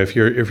say. If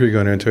you're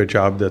going into a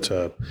job that's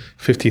a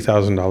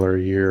 $50,000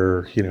 a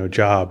year,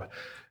 job,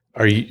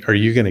 are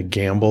you going to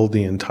gamble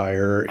the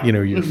entire,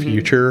 your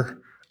future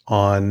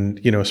on,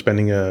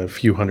 spending a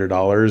few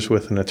 $100s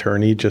with an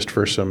attorney just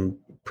for some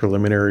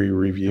preliminary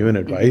review and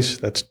advice?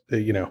 That's,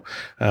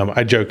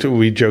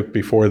 we joked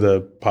before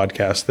the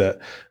podcast that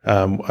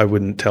I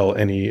wouldn't tell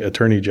any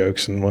attorney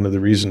jokes. And one of the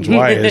reasons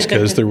why is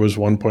because there was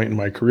one point in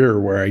my career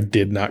where I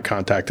did not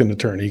contact an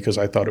attorney because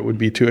I thought it would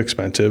be too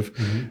expensive.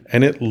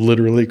 And it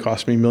literally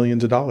cost me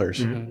millions of dollars,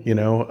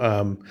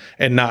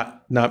 and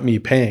not me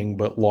paying,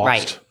 but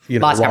lost.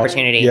 Lost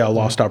opportunity. Yeah,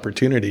 lost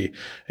opportunity.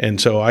 And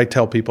so I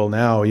tell people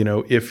now,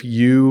 if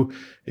you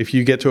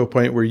get to a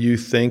point where you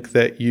think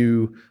that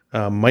you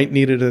might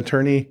need an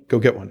attorney, go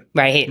get one.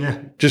 Right.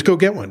 Yeah. Just go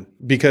get one,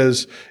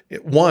 because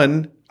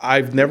one,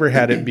 I've never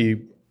had it be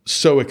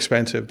so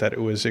expensive that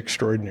it was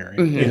extraordinary,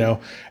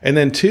 and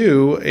then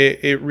two,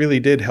 it really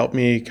did help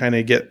me kind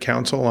of get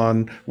counsel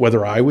on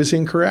whether I was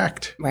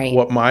incorrect, right,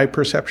 what my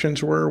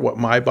perceptions were, what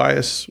my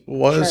bias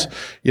was,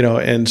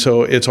 and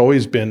so it's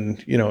always been,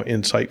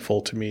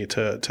 insightful to me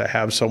to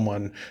have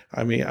someone.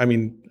 I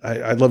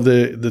love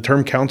the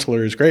term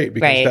counselor is great,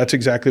 because that's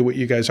exactly what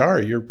you guys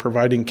are. You're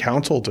providing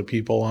counsel to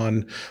people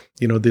on,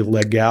 the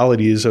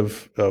legalities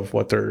of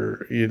what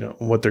they're,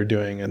 what they're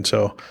doing. And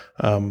so,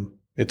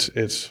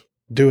 it's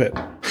do it.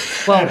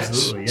 Well,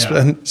 absolutely.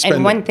 Yeah.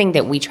 And one thing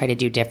that we try to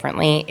do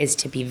differently is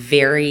to be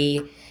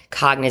very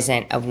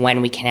cognizant of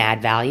when we can add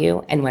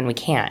value and when we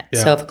can't.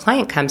 Yeah. So if a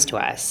client comes to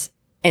us,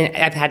 and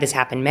I've had this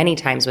happen many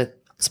times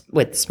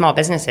with small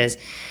businesses,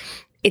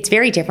 it's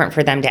very different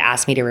for them to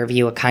ask me to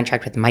review a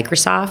contract with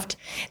Microsoft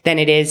than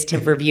it is to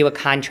review a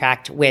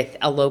contract with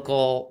a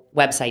local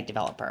website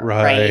developer.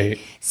 Right?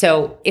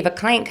 So if a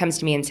client comes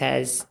to me and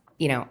says,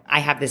 I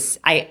have this,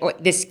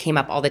 this came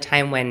up all the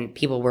time when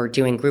people were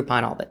doing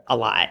Groupon a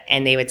lot,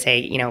 and they would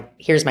say,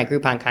 here's my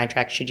Groupon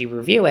contract, should you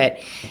review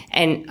it?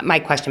 And my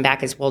question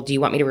back is, well, do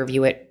you want me to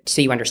review it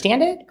so you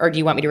understand it, or do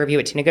you want me to review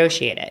it to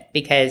negotiate it?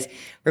 Because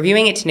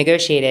reviewing it to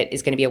negotiate it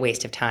is going to be a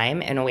waste of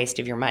time and a waste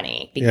of your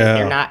money, because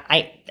they're not,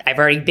 I've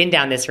already been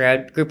down this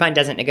road. Groupon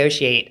doesn't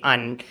negotiate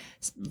on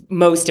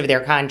most of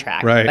their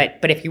contract.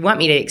 Right. But if you want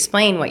me to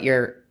explain what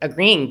you're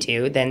agreeing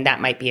to, then that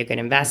might be a good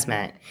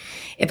investment.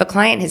 If a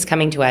client is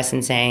coming to us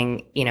and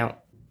saying,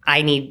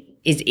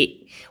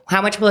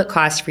 how much will it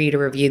cost for you to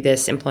review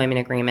this employment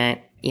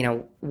agreement?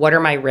 What are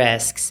my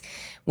risks?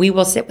 We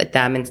will sit with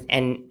them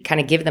and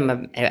kind of give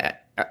them a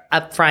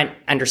upfront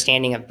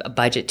understanding of a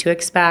budget to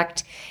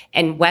expect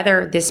and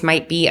whether this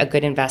might be a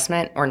good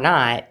investment or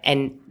not.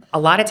 And a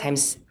lot of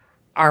times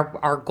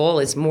our goal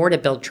is more to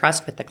build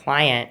trust with the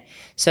client,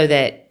 so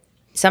that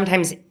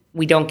sometimes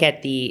we don't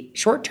get the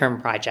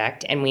short-term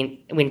project, and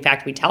we in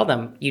fact tell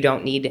them, you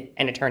don't need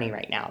an attorney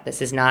right now.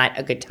 This is not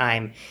a good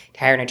time to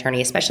hire an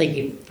attorney, especially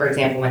if for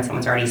example, when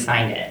someone's already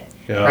signed it,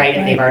 right?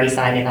 If they've already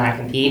signed a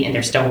non-compete and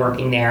they're still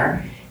working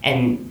there,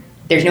 and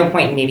there's no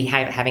point in maybe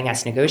having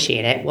us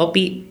negotiate it.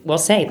 We'll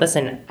say,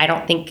 listen, I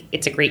don't think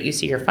it's a great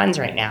use of your funds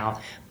right now,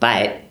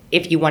 but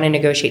if you want to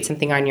negotiate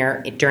something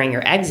during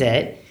your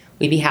exit,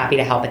 we'd be happy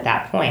to help at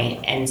that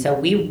point. And so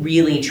we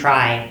really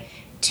try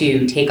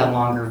to take a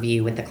longer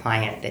view with the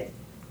client, that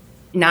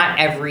not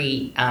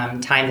every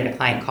time that a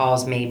client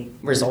calls may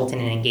result in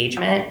an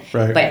engagement,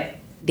 but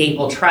they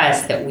will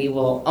trust that we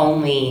will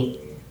only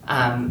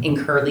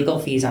incur legal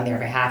fees on their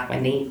behalf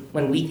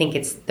when we think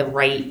it's the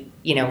right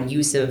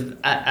use of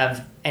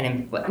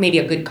maybe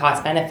a good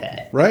cost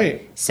benefit.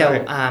 Right.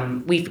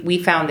 So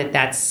we found that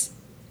that's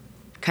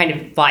kind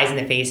of flies in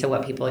the face of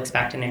what people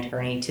expect an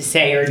attorney to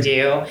say or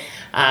do,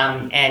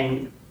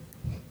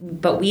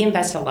 but we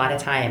invest a lot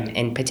of time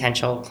in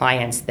potential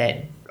clients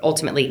that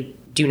ultimately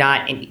do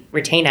not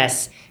retain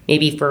us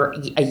maybe for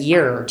a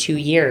year or 2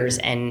 years,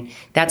 and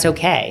that's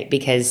okay,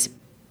 because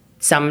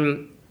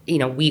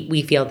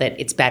we feel that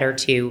it's better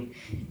to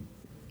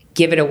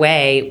give it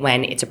away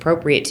when it's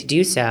appropriate to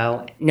do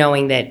so,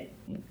 knowing that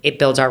it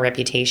builds our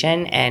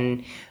reputation,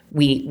 and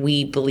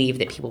we believe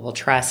that people will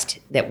trust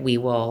that we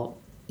will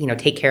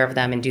take care of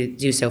them and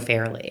do so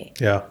fairly.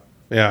 Yeah.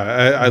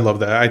 Yeah, I love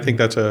that. I think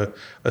that's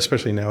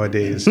especially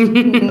nowadays,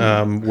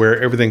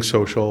 where everything's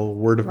social,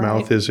 word of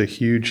mouth is a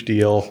huge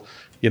deal.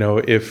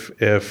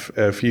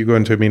 If you go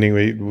into a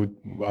meeting,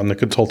 on the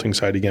consulting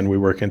side, again, we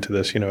work into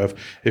this,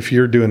 if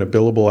you're doing a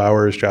billable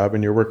hours job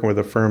and you're working with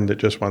a firm that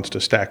just wants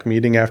to stack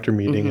meeting after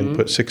meeting and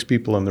put 6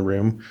 people in the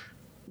room,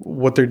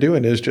 what they're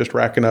doing is just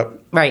racking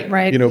up,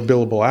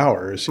 billable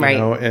hours,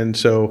 and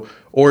so,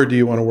 or do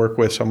you want to work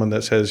with someone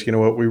that says,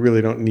 what, we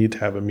really don't need to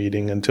have a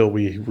meeting until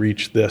we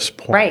reach this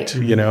point,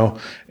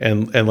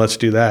 and let's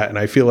do that. And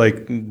I feel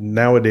like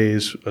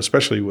nowadays,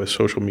 especially with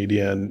social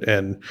media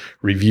and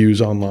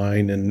reviews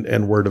online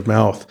and word of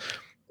mouth,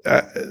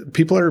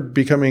 people are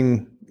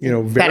becoming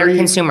very better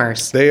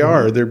consumers. They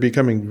are. They're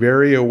becoming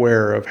very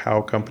aware of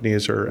how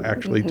companies are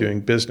actually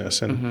doing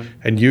business,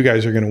 and you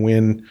guys are going to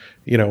win.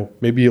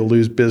 Maybe you'll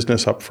lose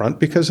business up front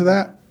because of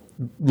that.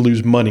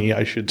 Lose money,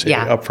 I should say,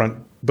 up front.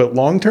 But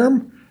long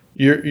term,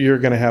 you're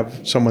going to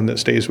have someone that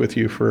stays with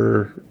you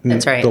for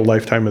That's right. the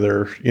lifetime of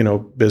their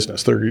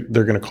business. They're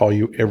going to call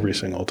you every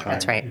single time.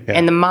 That's right. Yeah.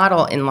 And the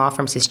model in law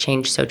firms has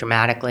changed so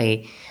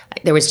dramatically.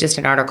 There was just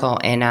an article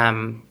in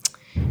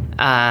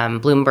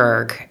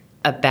Bloomberg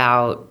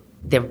about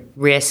the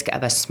risk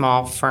of a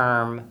small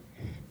firm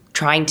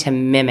trying to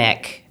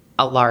mimic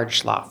a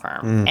large law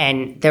firm,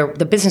 and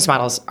the business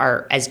models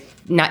are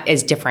not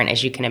as different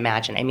as you can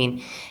imagine. I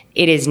mean,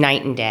 it is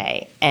night and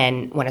day.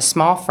 And when a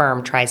small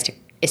firm tries to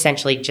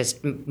essentially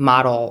just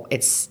model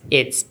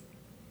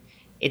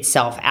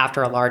itself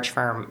after a large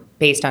firm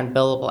based on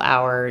billable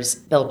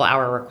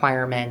hour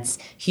requirements,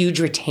 huge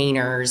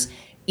retainers,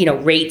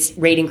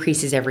 rate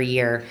increases every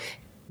year,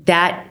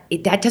 that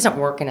doesn't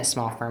work in a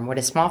small firm. What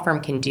a small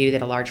firm can do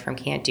that a large firm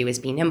can't do is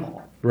be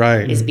nimble.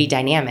 Right. Is be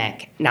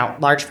dynamic. Now,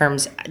 large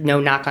firms, no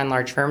knock on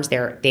large firms.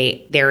 There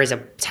is a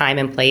time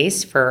and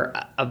place for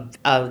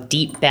a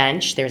deep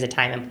bench. There's a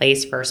time and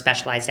place for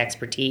specialized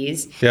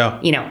expertise. Yeah.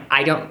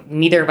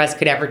 Neither of us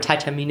could ever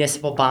touch a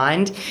municipal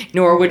bond,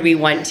 nor would we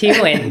want to.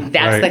 And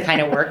that's Right. the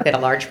kind of work that a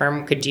large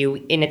firm could do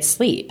in its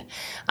sleep.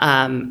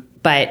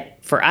 But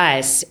for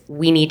us,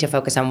 we need to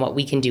focus on what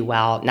we can do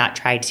well, not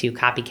try to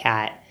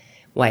copycat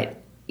what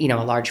a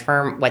large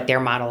firm, what their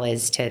model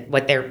is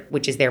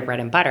which is their bread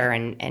and butter,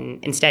 and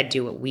instead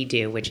do what we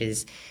do, which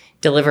is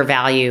deliver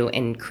value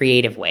in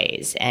creative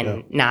ways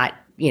and not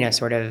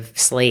sort of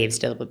slaves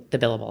to the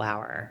billable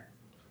hour.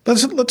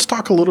 Let's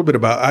talk a little bit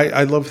about.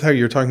 I love how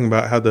you're talking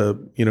about how the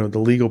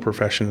legal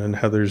profession and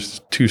how there's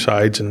two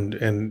sides and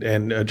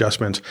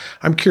adjustments.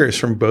 I'm curious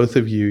from both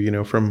of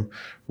you, from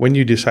when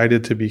you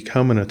decided to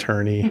become an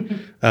attorney,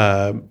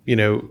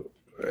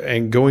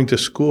 and going to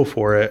school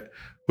for it.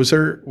 Was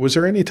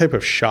there any type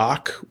of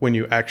shock when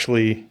you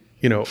actually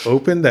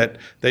opened that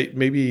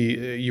maybe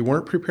you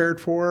weren't prepared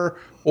for,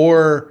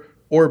 or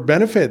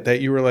benefit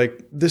that you were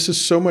like, this is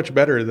so much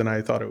better than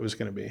I thought it was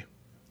going to be?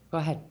 Go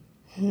ahead.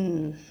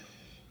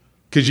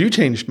 Because you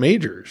changed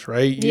majors,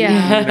 right?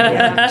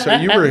 Yeah. So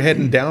you were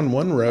heading down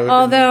one road.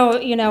 Although,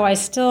 I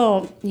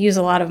still use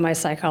a lot of my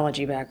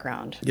psychology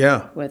background.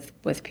 Yeah.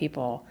 With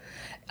people.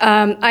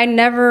 I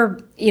never,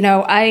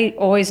 I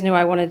always knew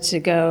I wanted to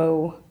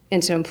go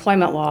into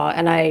employment law,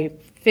 and I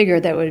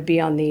figured that would be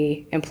on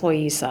the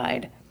employee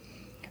side.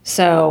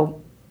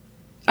 So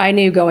I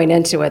knew going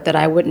into it that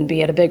I wouldn't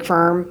be at a big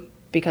firm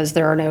because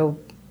there are no,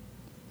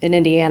 in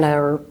Indiana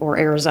or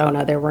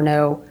Arizona, there were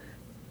no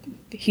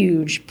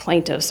huge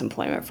plaintiffs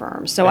employment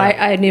firms. So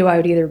I knew I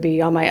would either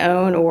be on my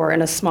own or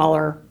in a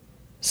smaller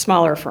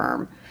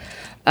firm.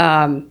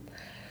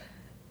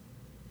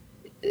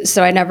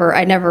 So I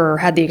never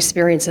had the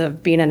experience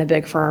of being in a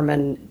big firm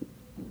and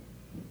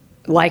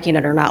liking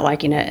it or not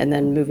liking it and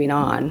then moving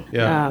on.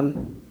 Yeah.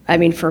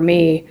 For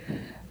me,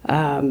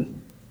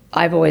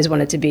 I've always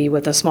wanted to be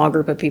with a small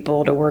group of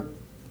people to work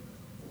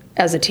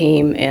as a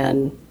team,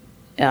 and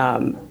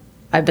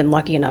I've been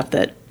lucky enough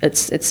that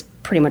it's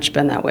pretty much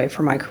been that way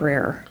for my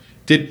career.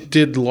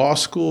 Did law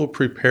school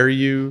prepare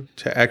you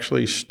to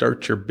actually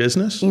start your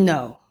business?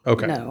 No.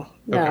 Okay. No.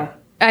 Okay.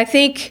 I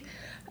think,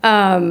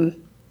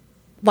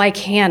 like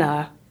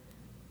Hannah,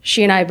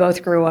 she and I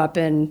both grew up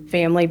in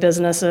family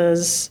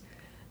businesses.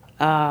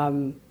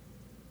 My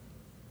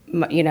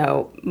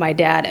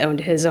dad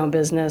owned his own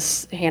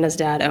business. Hannah's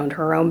dad owned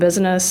her own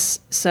business.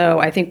 So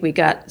I think we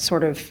got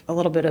sort of a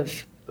little bit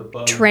of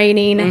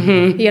training,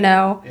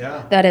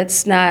 that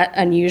it's not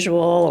unusual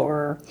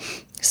or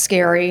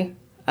scary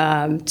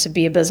to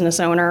be a business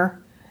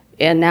owner.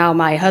 And now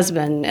my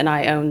husband and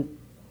I own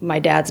my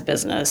dad's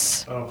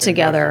business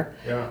together.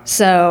 Yeah.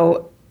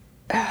 So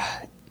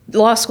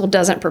law school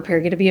doesn't prepare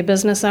you to be a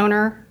business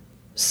owner.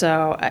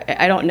 So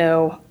I don't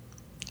know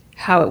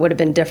how it would have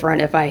been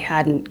different if I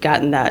hadn't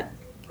gotten that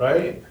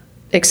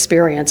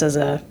experience as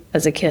a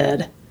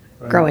kid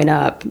growing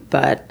up.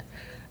 But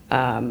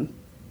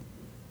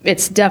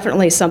it's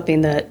definitely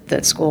something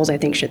that schools, I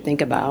think, should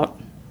think about.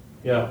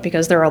 Yeah.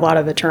 Because there are a lot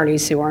of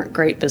attorneys who aren't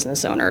great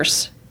business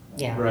owners.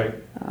 Yeah. Right.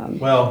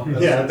 Well,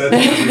 that's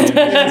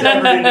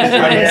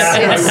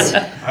It's-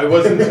 I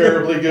wasn't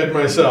terribly good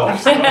myself.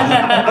 So.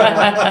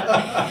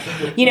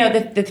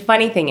 The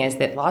funny thing is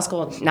that law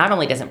school not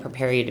only doesn't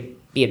prepare you to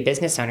be a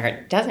business owner,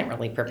 it doesn't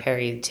really prepare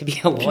you to be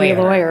a lawyer.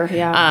 Be a lawyer,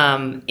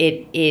 yeah.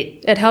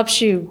 It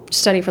helps you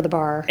study for the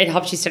bar. It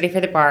helps you study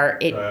for the bar.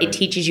 It Right.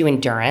 teaches you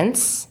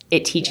endurance.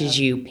 It teaches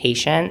you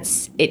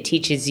patience. It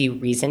teaches you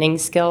reasoning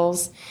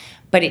skills.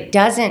 But it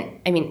doesn't,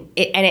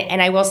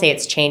 and I will say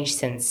it's changed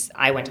since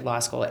I went to law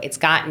school.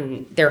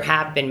 There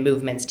have been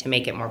movements to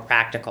make it more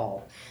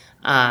practical.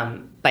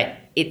 But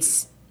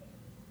it's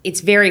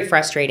very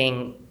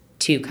frustrating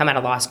to come out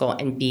of law school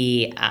and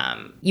be,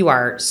 you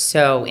are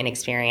so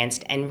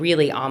inexperienced and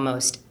really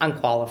almost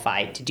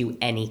unqualified to do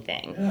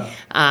anything.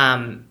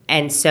 Yeah.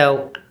 And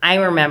so I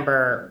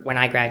remember when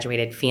I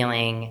graduated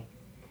feeling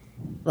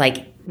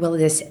like, will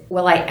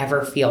I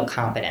ever feel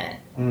competent?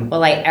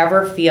 Will I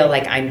ever feel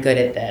like I'm good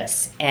at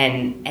this?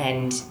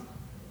 And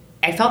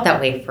I felt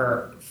that way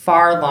for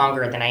far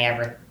longer than I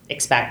ever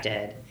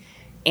expected.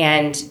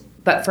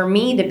 But for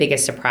me, the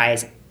biggest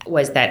surprise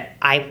was that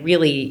I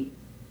really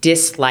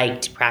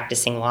disliked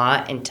practicing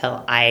law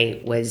until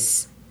I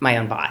was my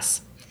own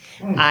boss.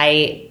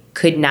 I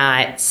could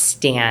not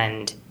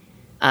stand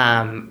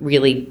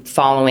really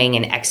following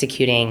and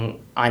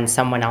executing on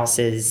someone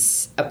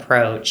else's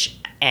approach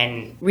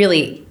and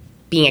really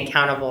being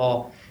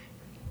accountable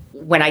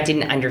when I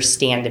didn't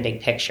understand the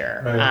big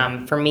picture.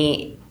 Right. For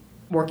me,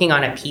 working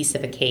on a piece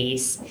of a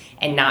case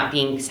and not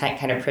being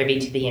kind of privy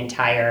to the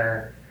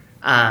entire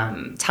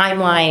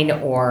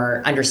timeline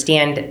or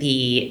understand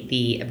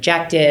the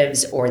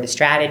objectives or the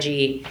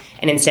strategy,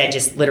 and instead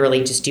just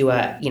literally just do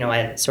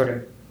a sort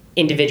of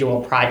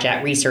individual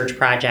research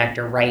project,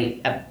 or write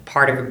a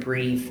part of a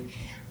brief,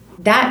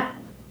 that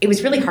it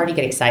was really hard to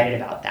get excited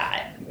about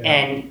that.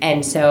 Yeah.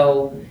 And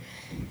so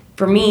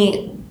for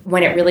me,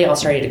 when it really all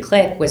started to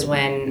click was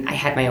when I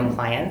had my own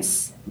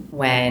clients,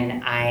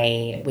 when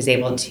I was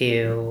able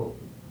to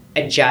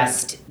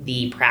adjust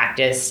the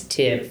practice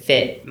to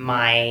fit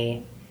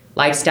my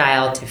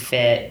lifestyle, to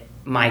fit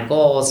my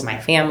goals, my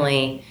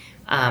family.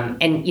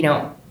 And,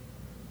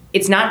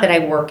 it's not that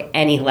I work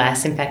any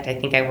less. In fact, I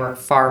think I work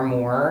far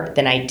more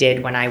than I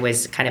did when I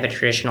was kind of a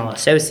traditional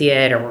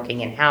associate or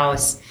working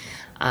in-house.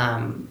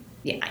 Back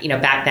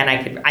then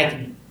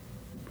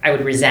I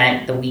would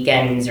resent the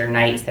weekends or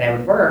nights that I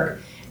would work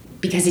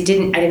because I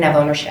didn't have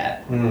ownership.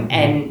 Mm-hmm.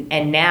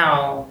 And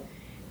now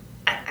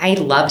I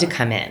love to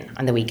come in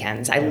on the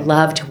weekends. I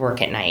love to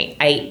work at night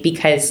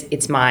because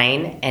it's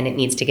mine and it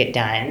needs to get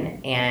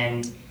done.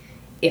 And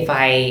if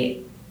I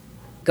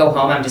go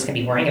home, I'm just going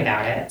to be worrying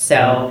about it.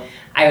 So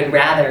I would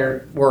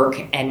rather work,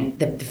 and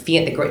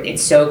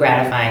it's so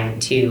gratifying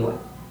to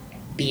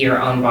be your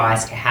own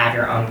boss, to have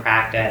your own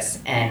practice.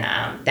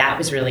 And that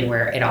was really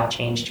where it all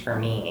changed for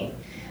me.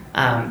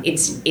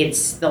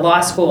 It's the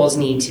law schools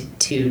need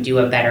to do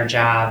a better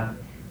job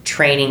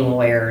training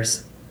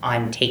lawyers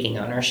on taking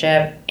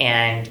ownership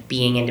and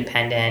being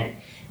independent,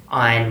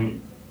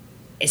 on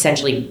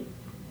essentially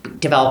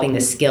developing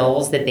the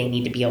skills that they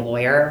need to be a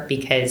lawyer,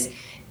 because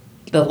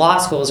the law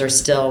schools are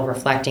still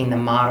reflecting the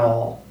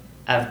model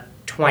of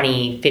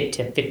 20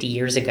 to 50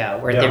 years ago,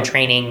 where they're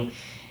training,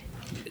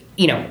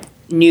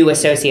 new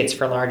associates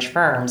for large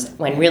firms,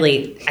 when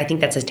really I think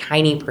that's a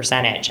tiny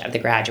percentage of the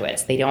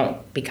graduates. They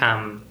don't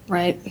become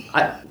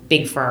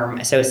big firm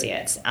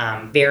associates.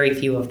 Very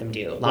few of them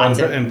do.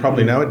 And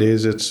probably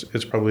nowadays it's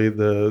probably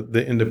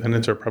the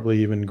independents are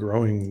probably even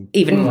growing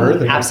even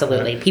further. More.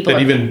 Absolutely.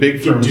 Even big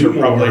firms are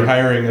probably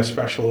hiring a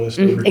specialist.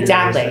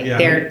 Exactly.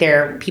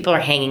 They're people are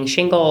hanging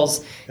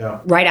shingles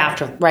right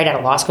out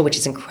of law school, which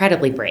is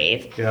incredibly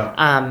brave.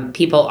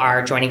 People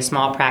are joining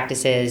small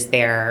practices.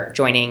 They're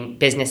joining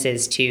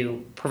businesses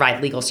to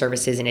provide legal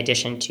services in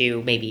addition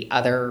to maybe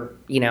other,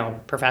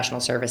 professional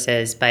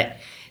services, but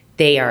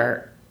they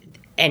are,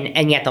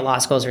 and yet the law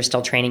schools are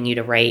still training you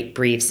to write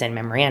briefs and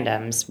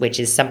memorandums, which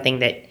is something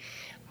that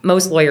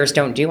most lawyers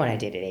don't do on a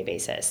day-to-day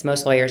basis.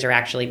 Most lawyers are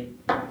actually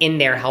in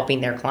there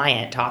helping their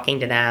client, talking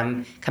to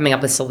them, coming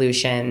up with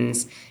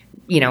solutions,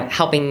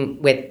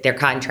 helping with their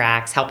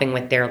contracts, helping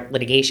with their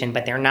litigation,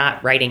 but they're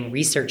not writing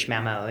research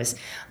memos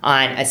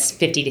on a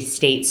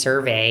 50-state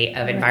survey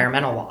of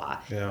environmental law.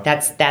 Yeah.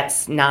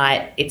 That's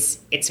not, it's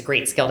a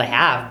great skill to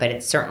have, but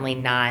it's certainly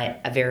not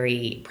a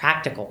very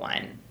practical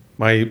one.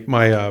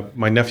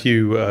 My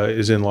nephew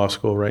is in law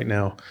school right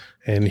now,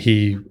 and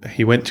he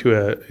went to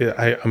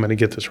I'm going to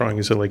get this wrong.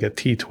 Is it like a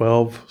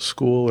T12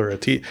 school or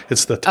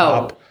it's the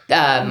top?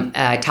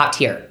 Top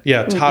tier.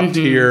 Yeah, top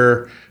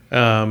tier.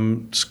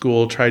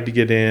 School, tried to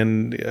get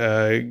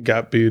in,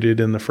 got booted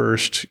in the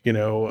first,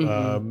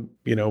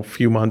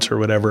 few months or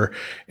whatever.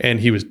 And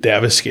he was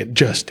devastated,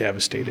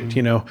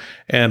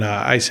 and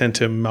I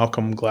sent him,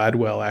 Malcolm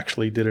Gladwell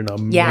actually did an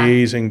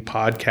amazing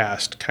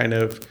podcast, kind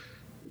of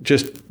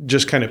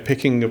just kind of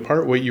picking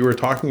apart what you were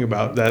talking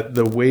about, that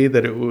the way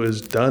that it was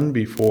done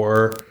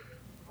before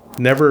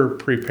never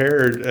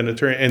prepared an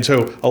attorney. And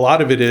so a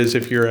lot of it is,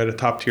 if you're at a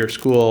top tier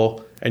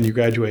school and you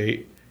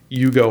graduate,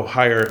 you go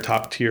hire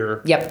top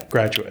tier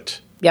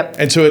graduates. Yep.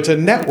 And so it's a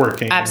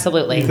networking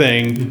absolutely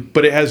thing,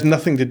 but it has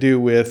nothing to do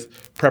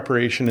with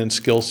preparation and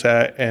skill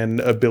set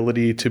and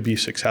ability to be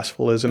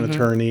successful as an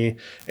attorney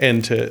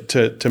and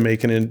to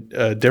make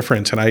a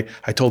difference. And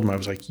I told him, I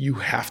was like, you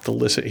have to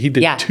listen. He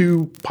did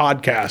 2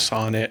 podcasts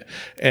on it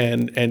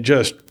and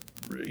just,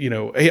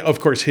 of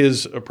course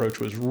his approach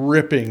was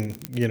ripping,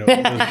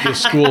 the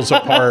schools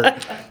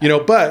apart,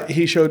 but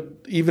he showed,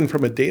 even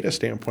from a data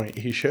standpoint,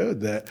 he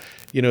showed that,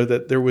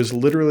 that there was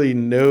literally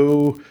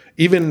no,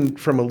 even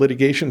from a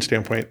litigation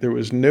standpoint, there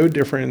was no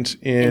difference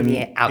in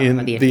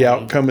the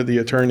outcome of the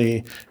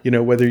attorney,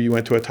 whether you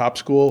went to a top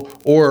school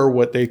or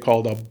what they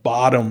called a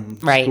bottom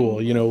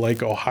school,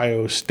 like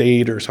Ohio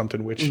State or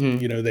something, which,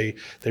 they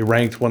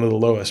ranked one of the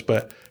lowest,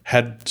 but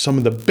had some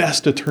of the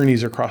best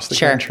attorneys across the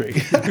country,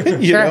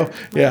 know?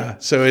 Yeah.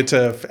 So it's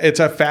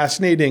a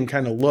fascinating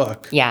kind of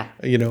look,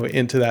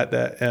 into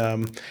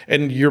that,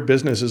 and your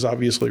business is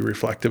obviously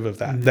reflective of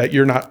that, that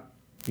you're not,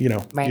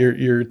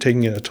 you're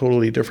taking a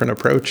totally different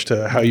approach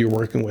to how you're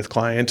working with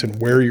clients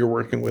and where you're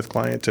working with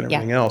clients and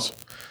everything else.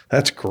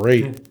 That's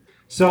great.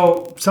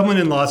 So someone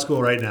in law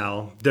school right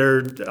now,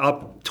 they're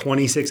up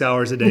 26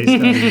 hours a day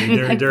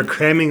studying. they're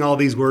cramming all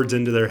these words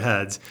into their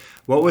heads.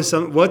 What's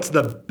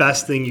the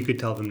best thing you could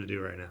tell them to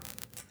do right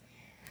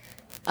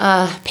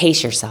now?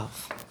 Pace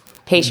yourself.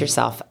 Pace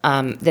yourself.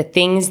 The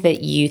things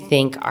that you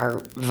think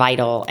are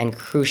vital and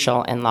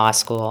crucial in law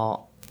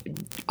school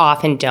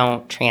often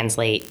don't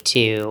translate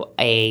to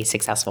a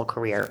successful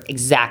career.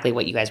 Exactly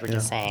what you guys were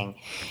just saying.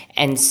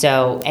 And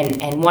so,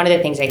 and one of the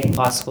things I think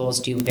law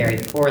schools do very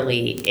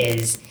poorly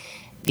is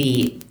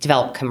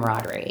develop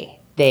camaraderie.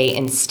 They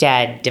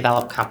instead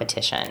develop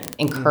competition,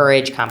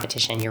 encourage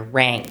competition. You're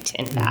ranked,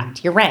 in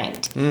fact. You're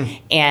ranked.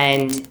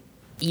 And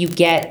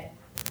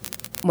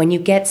when you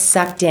get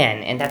sucked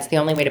in, and that's the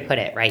only way to put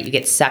it, right? You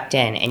get sucked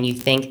in and you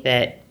think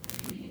that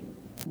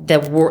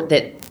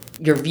that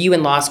your view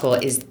in law school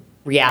is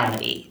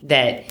reality,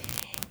 that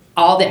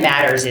all that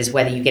matters is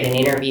whether you get an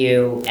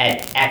interview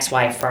at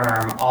XY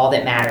firm, all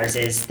that matters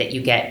is that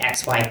you get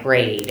XY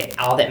grade,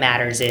 all that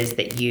matters is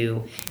that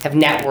you have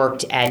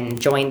networked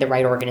and joined the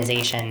right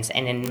organizations,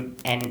 and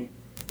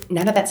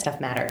none of that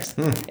stuff matters.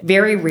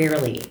 Very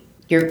rarely.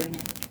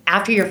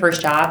 After your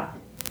first job,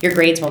 your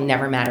grades will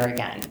never matter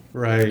again.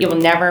 Right. It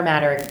will never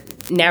matter.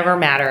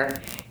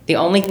 The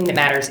only thing that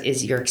matters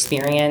is your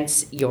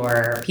experience,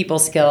 your people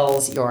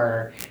skills,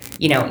 your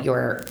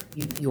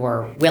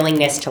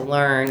willingness to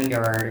learn,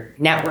 your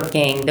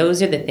networking.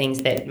 Those are the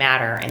things that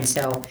matter. And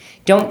so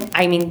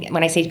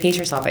when I say pace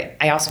yourself,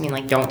 I also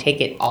mean don't take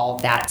it all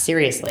that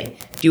seriously.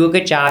 Do a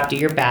good job, do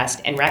your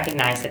best, and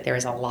recognize that there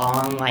is a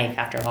long life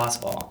after law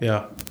school.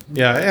 Yeah.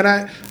 Yeah. And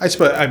I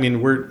suppose, I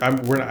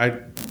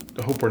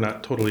hope we're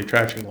not totally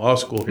trashing law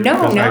school here. No.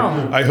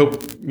 I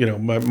hope,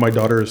 my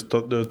daughter has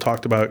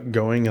talked about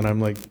going, and I'm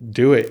like,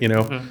 do it,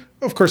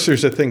 Of course,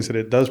 there's the things that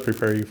it does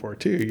prepare you for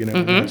too,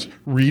 that's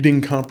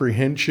reading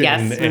comprehension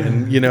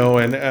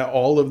and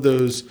all of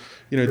those,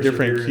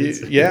 different,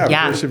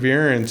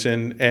 perseverance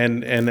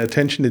and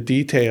attention to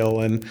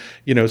detail. And,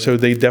 so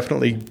they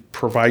definitely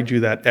provide you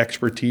that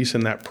expertise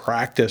and that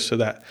practice so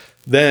that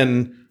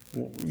then,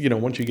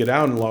 once you get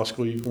out in law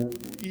school,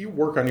 you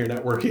work on your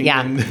networking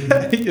and,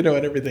 and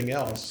everything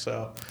else.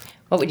 So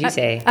what would you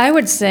say? I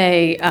would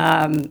say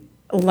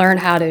learn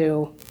how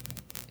to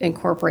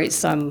incorporate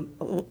some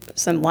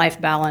life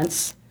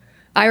balance.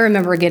 I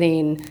remember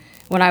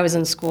when I was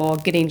in school,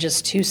 getting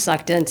just too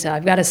sucked into,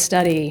 I've got to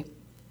study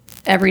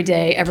every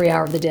day, every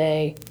hour of the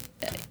day.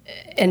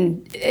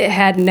 And it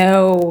had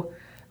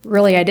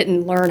I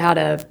didn't learn how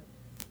to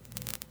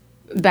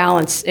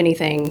balance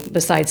anything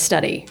besides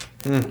study,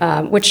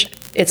 which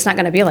it's not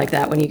going to be like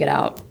that when you get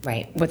out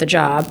with a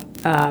job.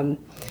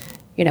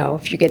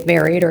 If you get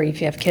married or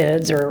if you have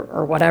kids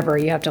or whatever,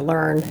 you have to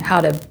learn how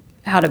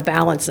to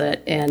balance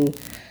it. And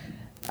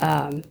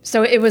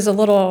so it was a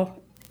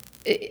little,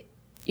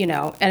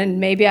 and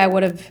maybe I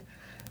would have,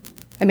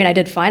 I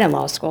did fine in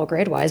law school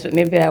grade-wise, but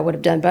maybe I would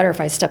have done better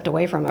if I stepped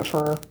away from it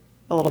for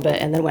a little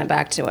bit and then went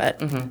back to it.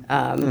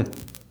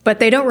 But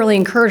they don't really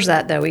encourage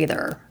that, though,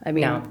 either.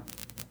 No.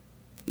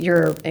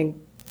 You're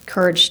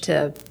encouraged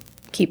to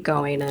keep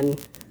going and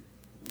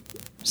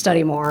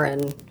study more,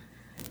 and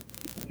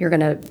you're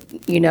going to,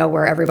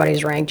 where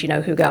everybody's ranked,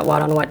 who got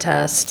what on what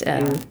test.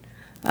 And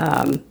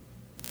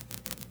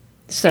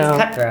so it's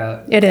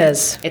cutthroat. It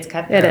is. It's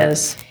cutthroat. It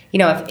is.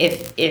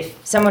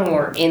 If someone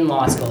were in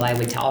law school, I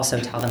would also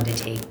tell them to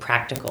take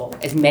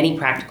as many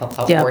practical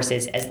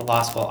courses as the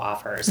law school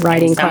offers.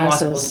 Writing some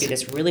classes. Law schools do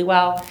this really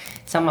well.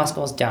 Some law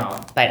schools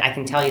don't. But I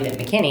can tell you that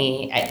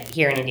McKinney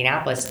here in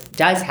Indianapolis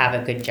does have a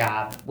good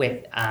job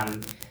with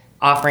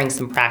offering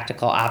some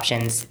practical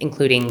options,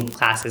 including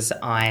classes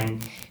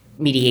on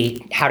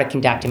how to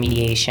conduct a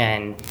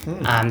mediation.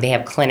 They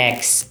have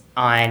clinics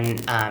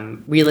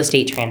on real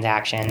estate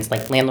transactions,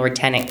 like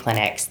landlord-tenant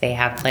clinics. They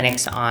have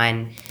clinics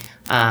on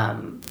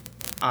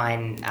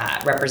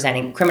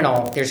representing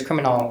there's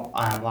criminal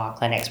law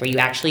clinics where you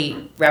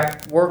actually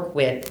work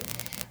with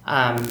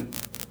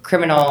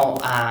criminal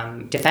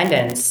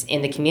defendants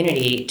in the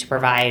community to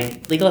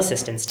provide legal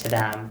assistance to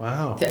them.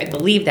 Wow. I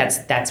believe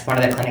that's one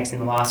of the clinics in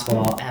the law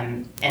school,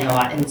 and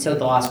so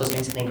the law school is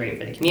doing something great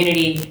for the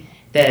community.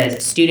 The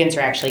students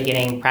are actually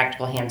getting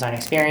practical hands-on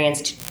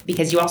experience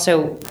because you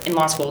also, in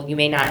law school, you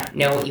may not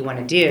know what you want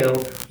to do.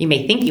 You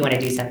may think you want to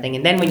do something,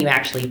 and then when you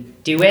actually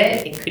do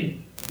it,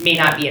 may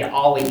not be at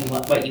all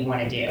what you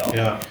want to do.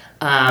 Yeah.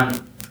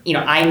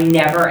 I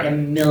never in a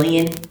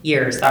million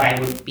years thought I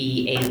would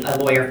be a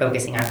lawyer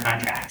focusing on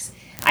contracts.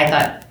 I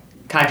thought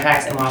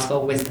contracts in law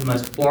school was the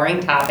most boring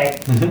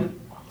topic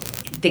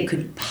that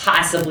could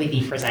possibly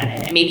be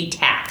presented. And maybe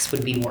tax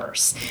would be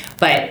worse.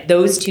 But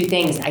those two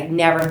things I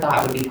never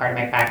thought would be part of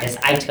my practice.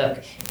 I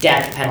took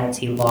death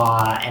penalty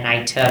law, and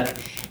I took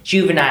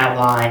juvenile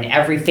law, and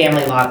every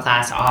family law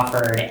class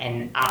offered.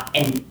 And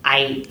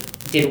I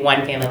did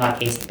one family law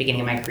case at the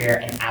beginning of my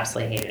career and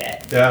absolutely hated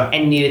it. Yeah.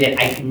 And knew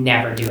that I could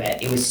never do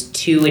it. It was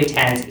too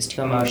intense. It was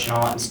too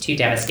emotional. It was too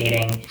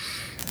devastating.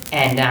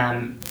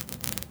 And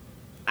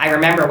I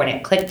remember when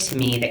it clicked to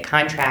me that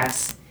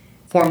contracts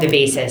form the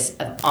basis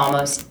of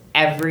almost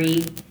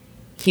every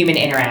human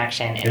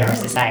interaction in our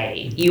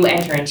society. You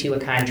enter into a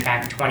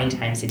contract 20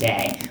 times a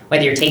day.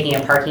 Whether you're taking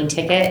a parking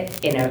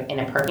ticket in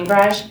a parking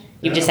garage,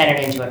 you've just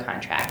entered into a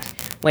contract.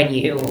 When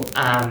you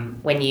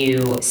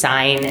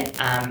sign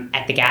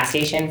at the gas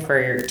station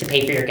to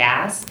pay for your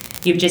gas,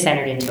 you've just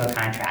entered into a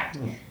contract.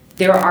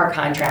 There are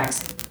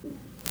contracts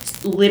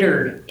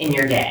littered in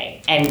your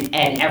day, and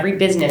every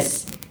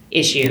business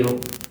issue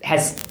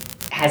has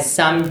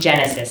some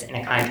genesis in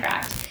a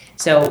contract.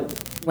 So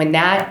when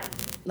that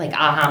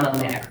aha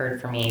moment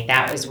occurred for me,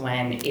 that was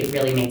when it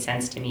really made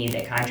sense to me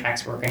that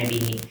contracts were going to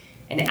be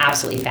an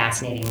absolutely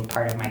fascinating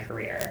part of my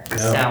career.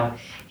 Yeah.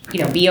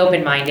 So, be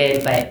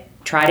open-minded, but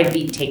try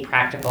to take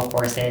practical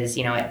courses.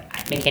 At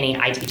McKinney,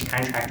 I teach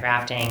contract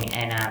drafting,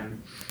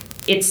 and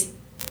it's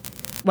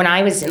when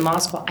I was in law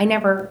school, I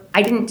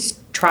didn't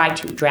try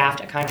to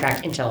draft a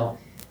contract until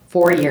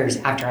 4 years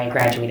after I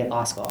graduated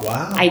law school.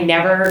 Wow. I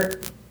never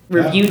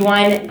reviewed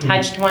one,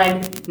 touched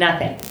one,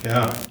 nothing.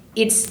 Yeah.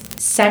 It's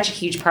such a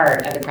huge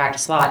part of the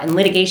practice law, and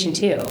litigation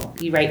too.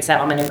 You write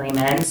settlement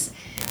agreements,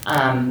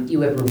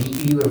 you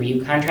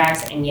review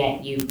contracts, and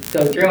yet you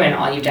go through and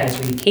all you've done is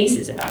read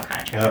cases about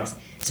contracts.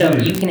 Yep. So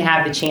you can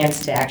have the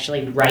chance to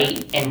actually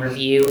write and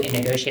review and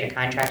negotiate a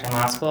contract in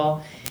law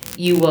school.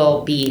 You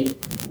will be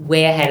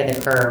way ahead of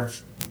the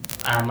curve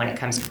when it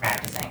comes to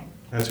practicing.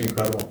 That's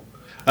incredible.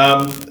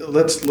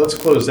 Let's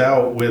close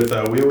out with,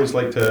 we always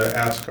like to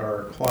ask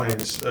our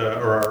clients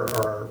or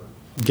our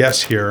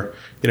guests here,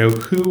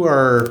 who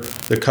are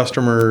the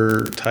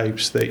customer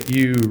types that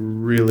you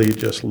really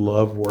just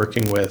love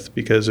working with?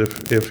 Because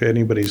if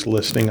anybody's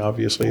listening,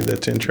 obviously,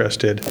 that's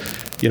interested,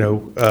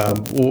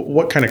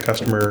 what kind of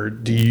customer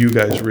do you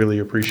guys really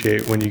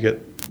appreciate when you get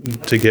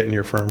in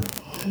your firm?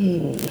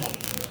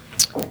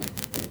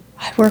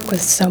 I work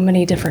with so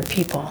many different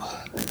people.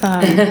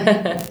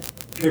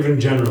 Even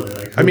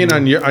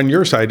generally, on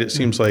your side, it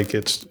seems like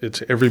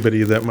it's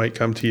everybody that might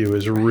come to you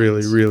is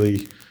really,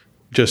 really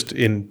just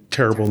in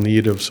terrible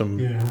need of some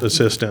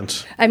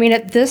assistance.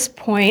 At this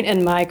point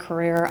in my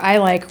career, I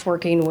like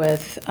working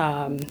with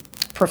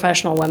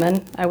professional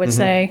women, I would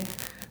say,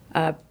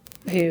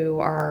 who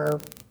are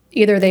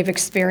either they've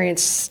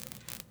experienced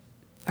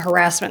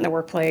harassment in the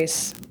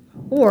workplace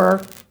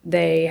or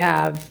they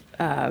have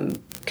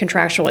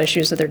contractual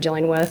issues that they're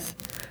dealing with.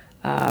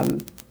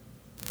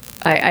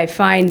 I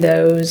find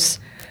those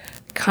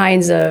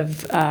kinds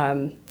of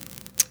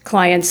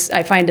clients,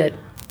 I find it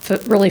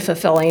really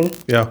fulfilling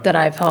that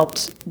I've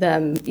helped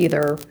them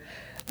either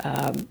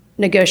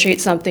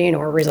negotiate something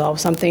or resolve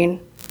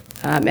something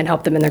and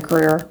help them in their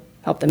career,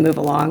 help them move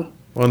along.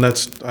 Well, and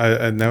that's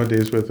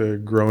nowadays with a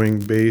growing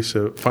base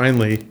of,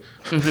 finally,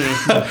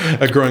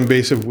 a growing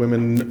base of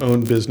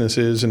women-owned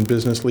businesses and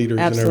business leaders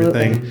and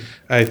everything.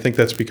 I think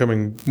that's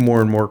becoming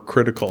more and more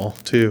critical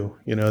too.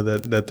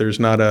 That there's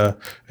not a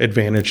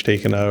advantage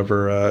taken of,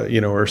 or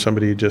or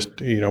somebody just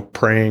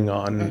preying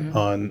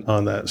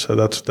on that. So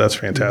that's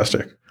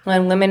fantastic. Well,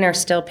 and women are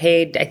still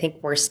paid, I think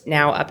we're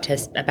now up to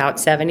about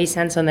 70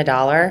 cents on the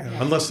dollar.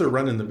 Yeah, unless they're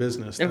running the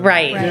business. Then.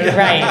 Right. You're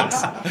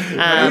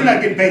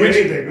not getting paid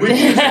anything.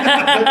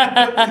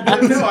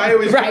 No, I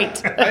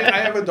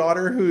have a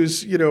daughter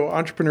who's,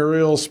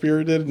 entrepreneurial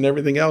spirited and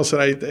everything else.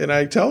 And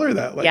I tell her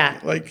that.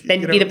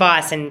 Then be the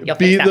boss and you'll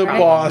be fix that the problem.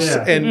 boss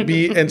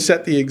and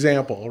set the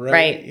example, right?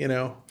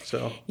 Right.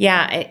 So.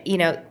 Yeah,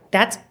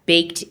 that's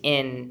baked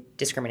in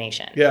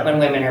discrimination. Yeah. When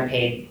women are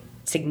paid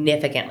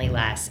significantly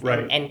less.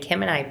 Right. And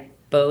Kim and I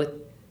both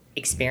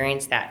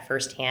experienced that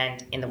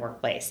firsthand in the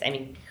workplace.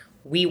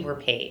 We were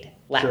paid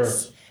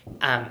less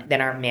than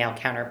our male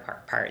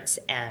counterparts,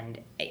 and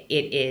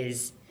it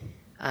is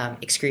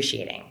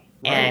excruciating.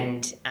 Right.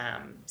 And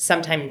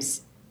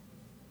sometimes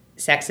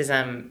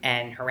sexism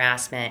and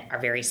harassment are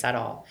very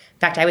subtle. In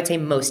fact, I would say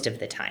most of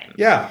the time.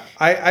 Yeah.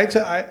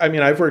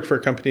 I've worked for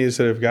companies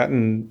that have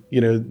gotten,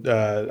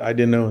 I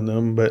didn't own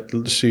them, but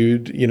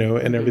sued,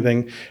 and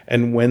everything.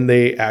 And when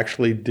they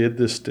actually did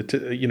this,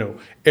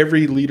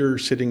 every leader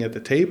sitting at the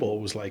table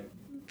was like,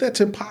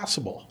 that's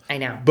impossible. I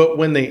know. But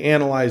when they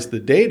analyzed the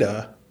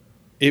data,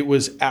 it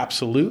was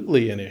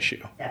absolutely an issue,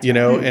 right.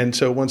 And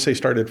so once they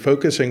started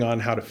focusing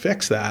on how to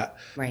fix that,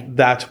 right.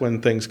 That's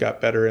when things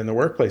got better in the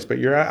workplace. But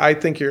I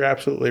think you're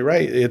absolutely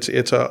right.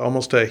 It's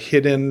almost a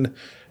hidden,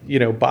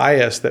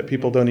 bias that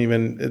people don't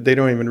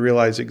even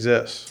realize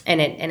exists. And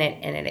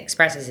it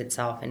expresses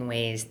itself in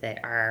ways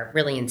that are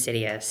really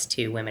insidious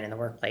to women in the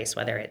workplace.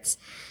 Whether it's,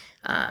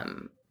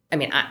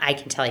 I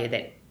can tell you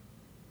that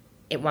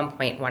at one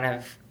point,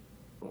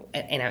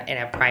 in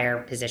a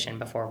prior position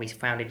before we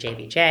founded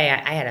JBJ,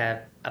 I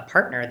had a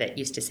partner that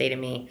used to say to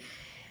me,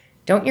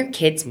 "Don't your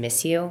kids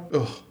miss you?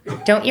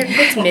 Ugh. Don't your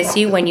kids miss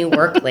you when you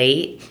work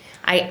late?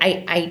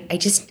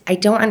 I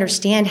don't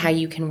understand how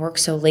you can work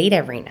so late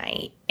every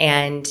night."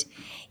 And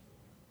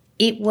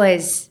it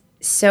was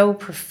so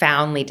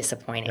profoundly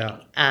disappointing.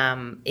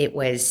 Yeah. It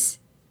was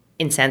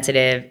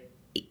insensitive.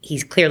 He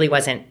clearly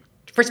wasn't.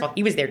 First of all,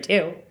 he was there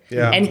too.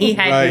 Yeah. And he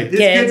had right.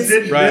 kids.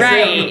 His kids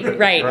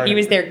right. He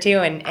was there too,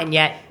 and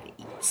yet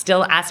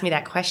still ask me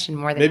that question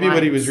more than Maybe once.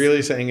 what he was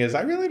really saying is,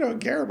 I really don't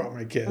care about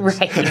my kids.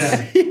 Right.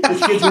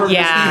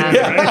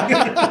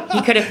 Yeah.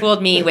 He could have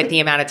fooled me with the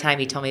amount of time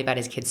he told me about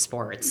his kids'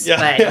 sports.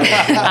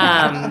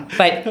 Yeah.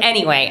 But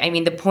anyway, I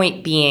mean, the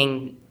point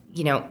being,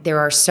 there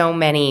are so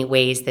many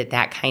ways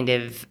that kind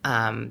of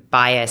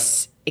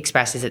bias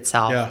expresses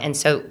itself. Yeah. And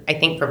so I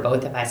think for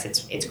both of us,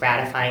 it's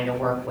gratifying to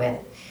work with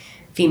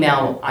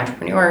female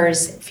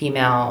entrepreneurs,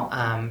 female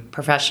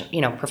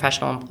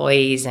professional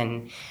employees,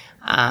 and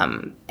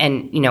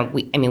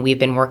we've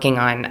been working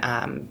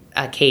on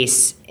a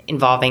case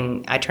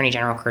involving Attorney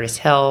General Curtis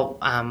Hill.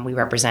 We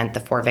represent the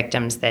 4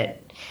 victims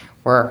that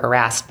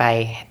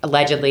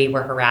allegedly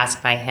were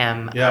harassed by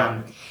him.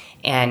 Yeah.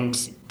 And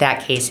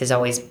that case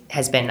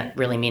has been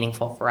really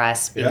meaningful for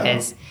us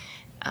because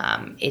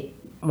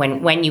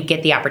when you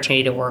get the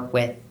opportunity to work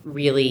with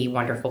really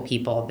wonderful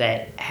people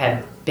that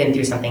have been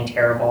through something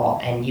terrible,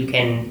 and you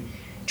can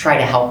try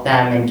to help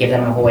them and give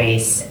them a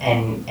voice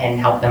and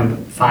help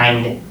them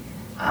find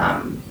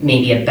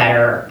maybe a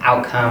better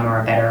outcome or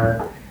a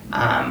better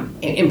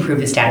improve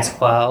the status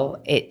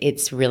quo,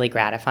 it's really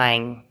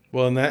gratifying.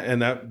 Well, in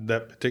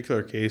that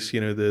particular case,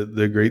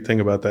 the great thing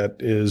about that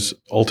is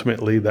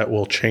ultimately that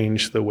will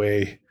change the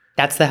way.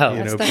 That's the hope.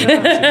 It's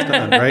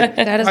done, right?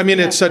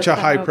 It's such a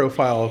high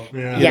profile,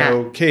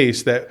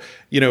 case that,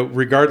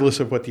 regardless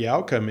of what the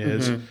outcome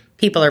is,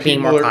 people are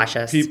being more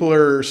cautious. People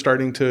are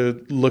starting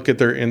to look at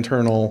their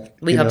internal,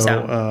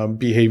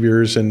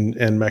 behaviors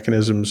and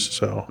mechanisms.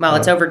 So,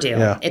 it's overdue.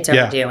 Yeah. It's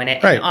overdue,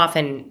 and right. and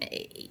often,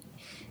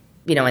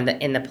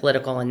 in the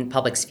political and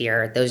public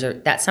sphere,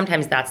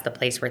 sometimes that's the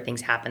place where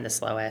things happen the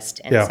slowest,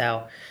 and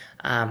so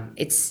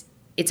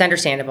it's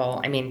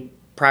understandable. I mean,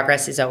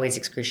 progress is always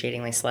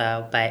excruciatingly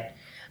slow, but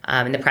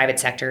and the private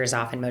sector is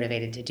often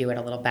motivated to do it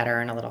a little better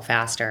and a little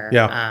faster.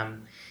 Yeah.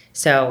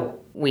 So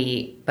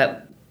we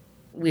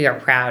are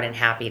proud and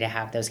happy to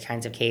have those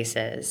kinds of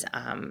cases,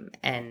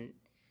 and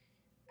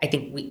I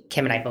think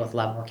Kim and I both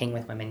love working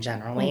with women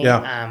generally.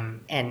 Yeah.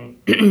 And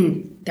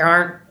there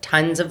aren't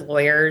tons of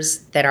lawyers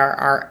that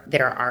are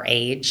our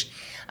age.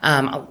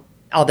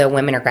 Although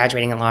women are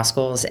graduating in law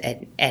schools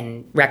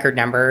and record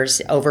numbers,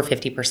 over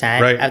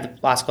 50% of the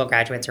law school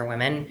graduates are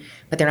women,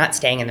 but they're not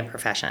staying in the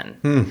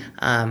profession.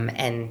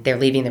 And they're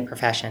leaving the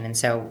profession. And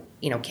so,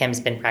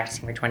 Kim's been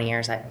practicing for 20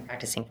 years. I've been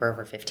practicing for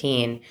over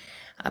 15.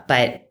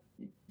 But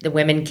the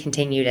women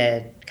continue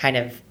to kind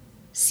of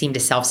seem to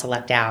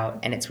self-select out,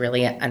 and it's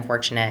really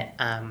unfortunate.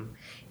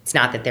 It's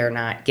not that they're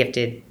not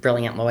gifted,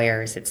 brilliant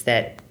lawyers. It's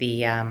that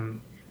the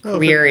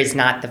career is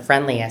not the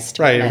friendliest.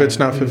 Right. If it's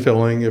not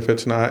fulfilling, if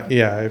it's not,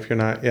 if you're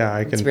not,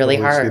 I can it's really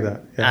totally hard. see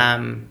that.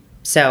 Yeah.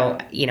 So,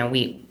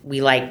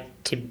 we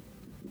like to,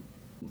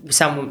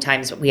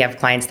 sometimes we have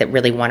clients that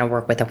really want to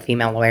work with a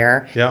female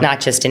lawyer, not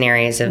just in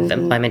areas of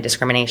employment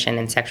discrimination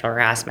and sexual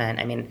harassment.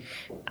 I mean,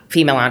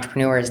 female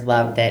entrepreneurs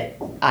love that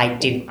I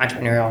do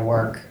entrepreneurial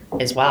work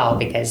as well,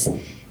 because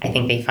I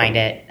think they find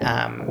it,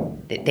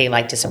 they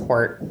like to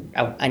support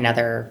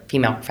another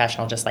female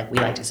professional just like we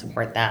like to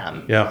support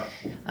them. Yeah.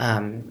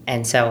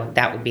 And so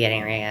that would be an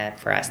area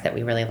for us that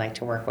we really like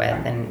to work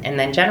with. And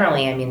then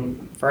generally, I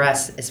mean, for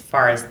us, as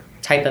far as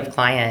type of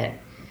client,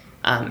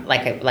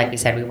 like we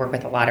said, we work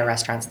with a lot of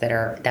restaurants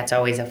that's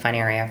always a fun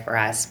area for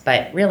us.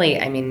 But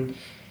really, I mean,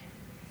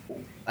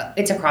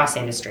 it's across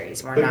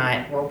industries.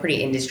 We're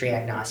pretty industry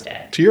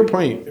agnostic. To your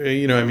point,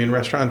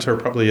 restaurants are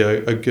probably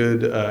a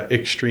good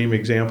extreme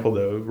example,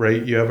 though,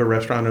 right? You have a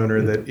restaurant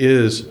owner that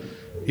is,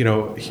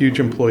 huge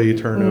employee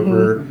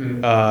turnover,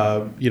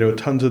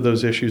 tons of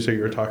those issues that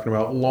you're talking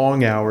about,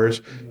 long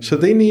hours. So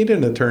they need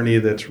an attorney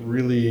that's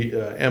really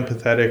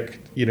empathetic,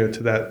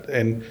 to that.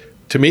 And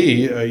to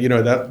me,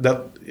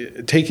 that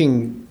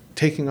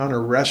taking on a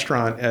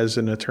restaurant as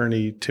an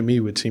attorney to me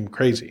would seem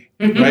crazy,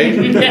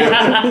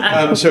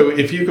 right? So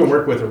if you can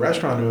work with a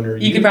restaurant owner,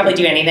 you could probably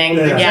do anything.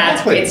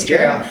 Exactly. It's true.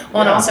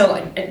 Well, and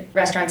also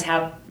restaurants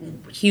have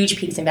huge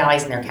peaks and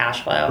valleys in their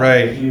cash flow,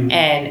 right?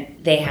 And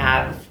they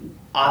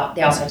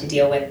also have to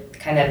deal with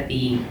kind of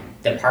the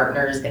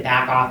partners, the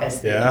back office,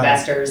 the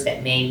investors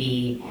that may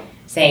be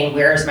saying,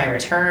 "Where's my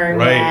return?"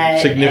 Right,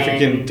 yet?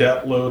 significant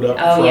debt load up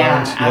front.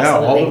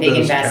 Absolutely, all of big those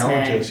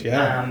investment. challenges.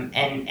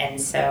 And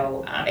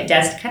so it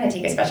does kind of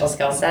take a special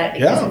skill set,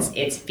 because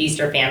it's feast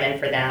or famine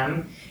for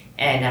them,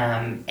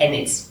 and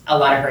it's a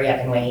lot of hurry up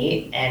and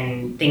wait,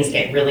 and things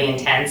get really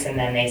intense, and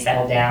then they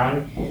settle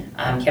down.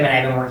 Kim and I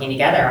have been working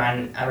together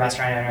on a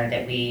restaurant owner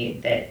that we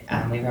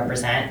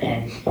represent,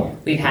 and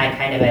we've had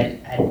kind of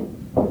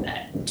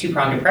a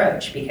two-pronged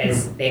approach,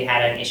 because they've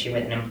had an issue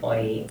with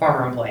an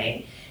former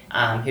employee.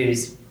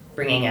 Who's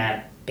bringing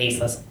a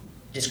baseless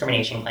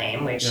discrimination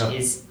claim, which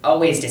is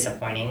always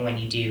disappointing when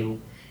you do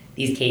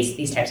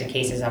these types of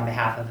cases on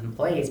behalf of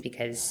employees,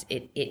 because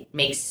it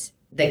makes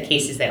the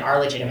cases that are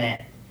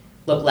legitimate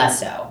look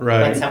less so.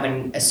 Right. When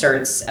someone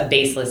asserts a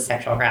baseless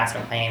sexual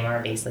harassment claim or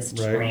a baseless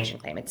discrimination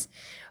claim, it's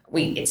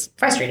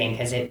frustrating,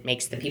 because it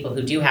makes the people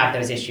who do have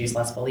those issues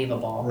less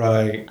believable.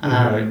 Right.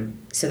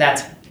 So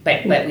that's.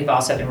 But we've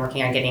also been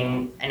working on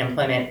getting an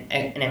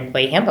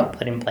employee handbook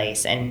put in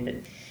place,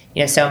 and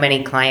so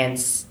many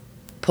clients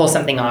pull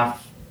something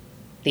off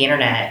the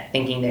internet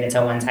thinking that it's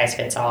a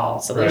one-size-fits-all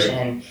solution.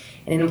 Right.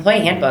 And an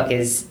employee handbook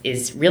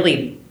is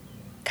really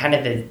kind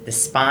of the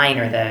spine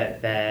or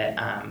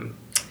the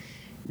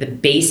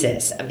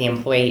basis of the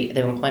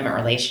employment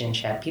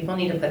relationship. People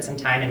need to put some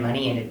time and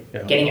money into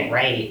getting it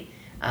right,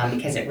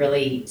 because it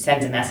really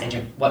sends a message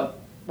of what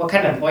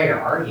kind of employer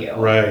are you?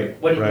 Right.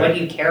 What do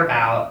you care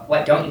about?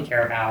 What don't you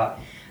care about?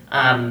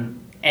 And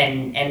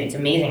it's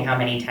amazing how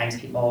many times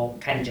people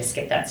kind of just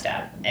skip that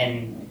step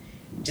and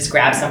just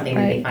grab something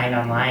that they find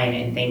online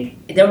and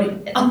think,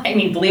 believe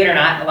it or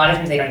not, a lot of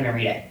times they don't even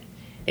read it.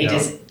 They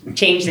just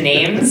change the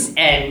names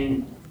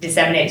and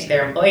disseminate it to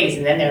their employees,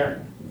 and then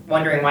they're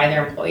wondering why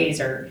their employees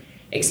are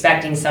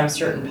expecting some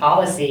certain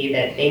policy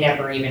that they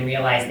never even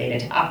realized they'd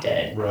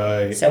adopted.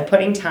 Right. So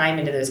putting time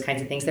into those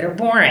kinds of things that are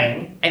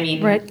boring,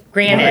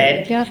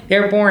 granted,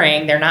 they're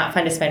boring, they're not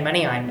fun to spend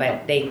money on,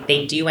 but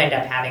they do end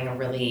up having a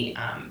really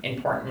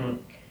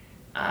important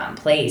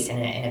place in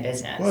a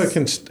business. Well, it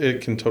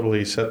can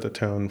totally set the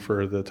tone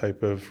for the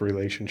type of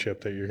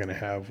relationship that you're going to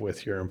have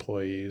with your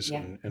employees.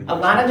 Yeah. And a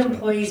lot of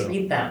employees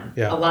read them.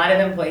 Yeah. A lot of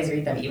employees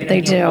read them, even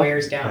if the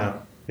employers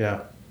don't.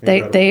 Yeah.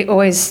 They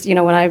always,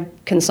 when I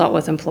consult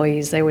with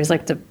employees, they always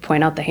like to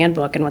point out the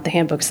handbook and what the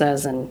handbook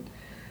says, and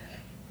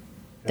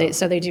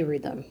so they do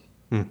read them.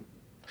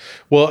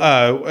 Well,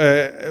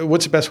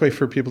 what's the best way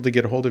for people to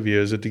get a hold of you?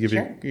 Is it to give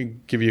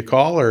you a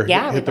call or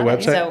hit the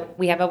website? So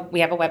we have a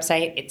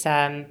website. It's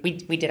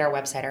we did our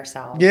website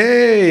ourselves.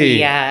 Yay!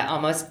 We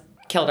almost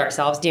killed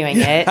ourselves doing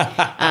it,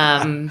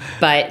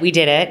 but we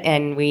did it,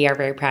 and we are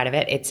very proud of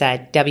it. It's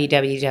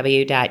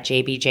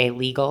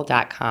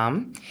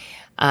www.jbjlegal.com.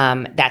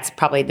 That's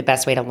probably the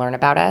best way to learn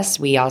about us.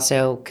 We'd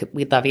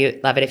love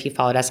it if you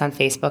followed us on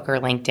Facebook or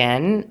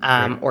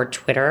LinkedIn or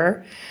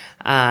Twitter.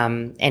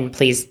 And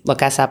please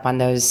look us up on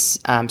those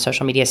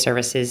social media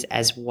services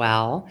as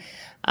well.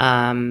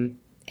 And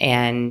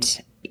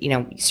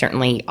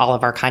certainly all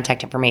of our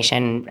contact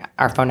information,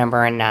 our phone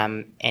number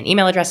and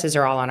email addresses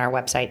are all on our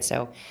website.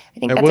 So I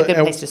think that's a good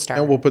place to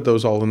start. And we'll put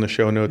those all in the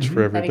show notes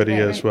for everybody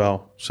as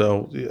well.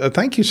 So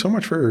thank you so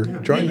much for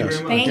joining us.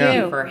 Thank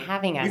you for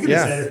having us. We could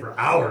have said it for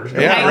hours.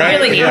 I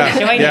really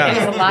enjoyed it.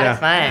 It was a lot of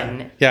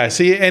fun. Yeah.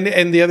 See,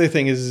 and the other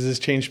thing is this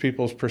changed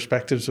people's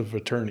perspectives of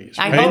attorneys.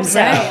 I hope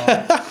so.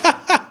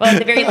 Well, at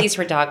the very least,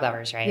 we're dog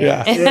lovers, right?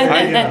 Yeah.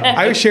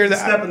 I always share that.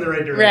 Step in the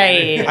right direction.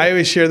 Right. I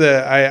always share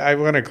that. I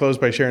want to close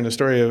by sharing the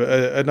story of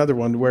another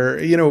one where,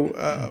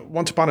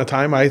 once upon a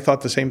time, I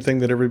thought the same thing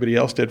that everybody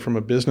else did from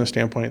a business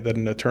standpoint, that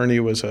an attorney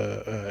was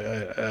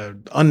a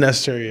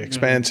unnecessary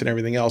expense and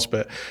everything else.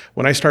 But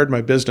when I started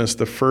my business,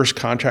 the first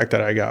contract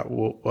that I got,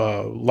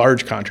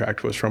 large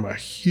contract, was from a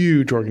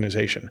huge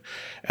organization.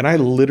 And I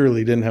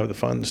literally didn't have the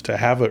funds to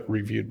have it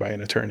reviewed by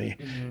an attorney.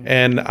 Mm-hmm.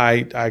 And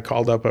I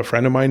called up a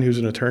friend of mine who's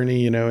an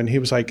attorney, and he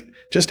was like,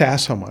 just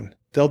ask someone,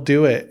 they'll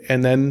do it.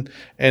 And then,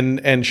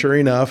 and sure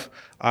enough,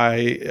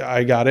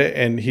 I got it.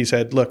 And he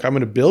said, look, I'm going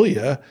to bill you.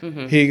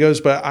 Mm-hmm. He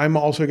goes, but I'm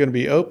also going to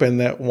be open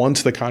that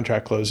once the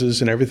contract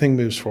closes and everything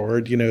moves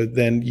forward,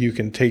 then you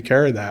can take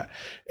care of that.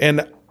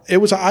 And it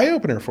was an eye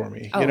opener for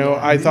me.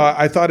 I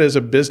thought as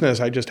a business,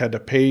 I just had to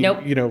pay,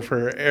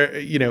 for,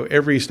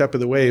 every step of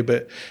the way.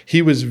 But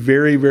he was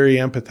very, very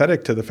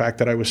empathetic to the fact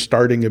that I was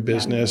starting a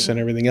business and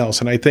everything else.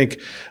 And I think,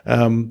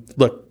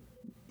 look,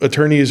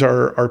 attorneys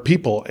are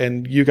people,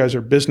 and you guys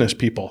are business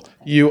people.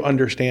 You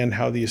understand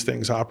how these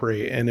things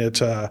operate. And it's,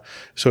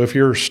 so if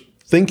you're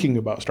thinking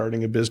about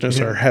starting a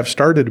business or have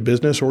started a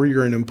business, or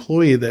you're an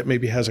employee that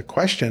maybe has a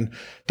question,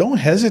 don't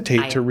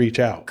hesitate to reach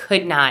out.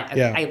 Could not.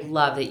 Yeah. I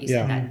love that you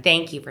said that.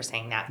 Thank you for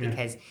saying that,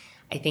 because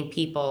I think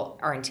people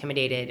are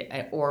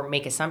intimidated or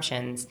make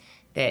assumptions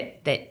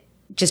that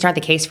just aren't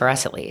the case for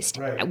us, at least.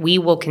 Right. We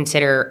will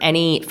consider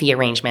any fee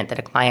arrangement that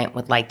a client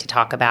would like to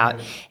talk about.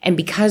 Right. And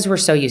because we're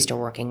so used to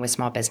working with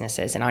small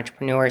businesses and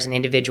entrepreneurs and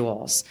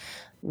individuals,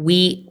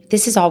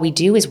 this is all we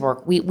do is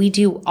work. We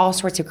do all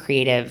sorts of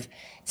creative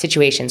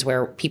situations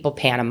where people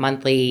pay on a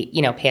monthly,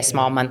 pay a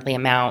small monthly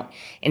amount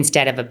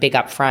instead of a big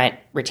upfront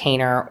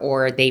retainer,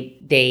 or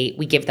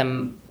we give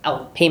them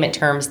payment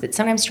terms that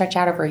sometimes stretch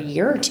out over a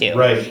year or two.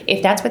 Right.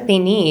 If that's what they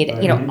need,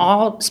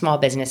 all small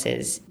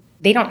businesses,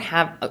 they don't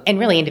have, and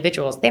really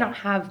individuals, they don't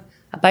have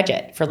a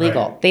budget for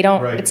legal. Right. They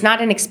don't, it's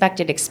not an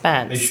expected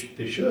expense.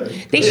 They should.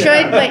 They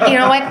should, but you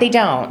know what? They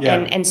don't. Yeah.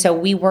 And so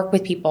we work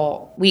with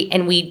people, we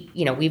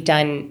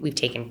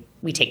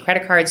take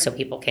credit cards so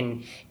people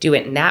can do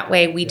it in that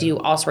way. We do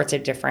all sorts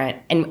of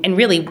different, and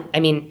really,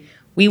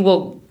 we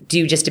will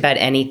do just about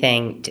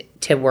anything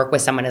to work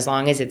with someone as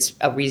long as it's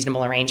a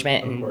reasonable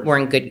arrangement and we're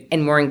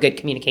in good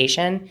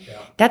communication. Yeah.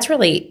 That's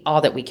really all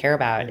that we care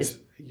about.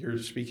 You're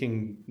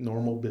speaking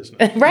normal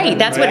business. Right.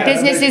 That's what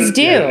businesses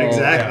do. Yeah,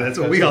 exactly. That's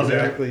what we all do.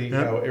 Exactly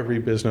how every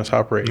business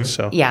operates.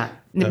 So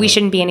we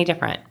shouldn't be any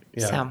different.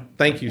 Yeah. So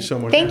thank you so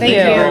much. Thank you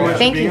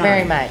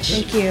very much.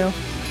 Thank you.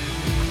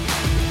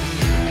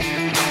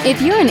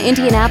 If you're an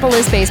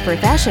Indianapolis-based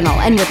professional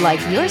and would like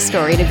your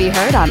story to be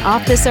heard on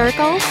Off the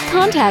Circle,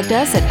 contact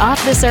us at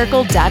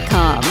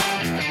offthecircle.com.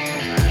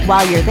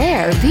 While you're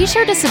there, be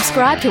sure to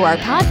subscribe to our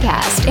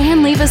podcast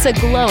and leave us a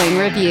glowing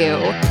review.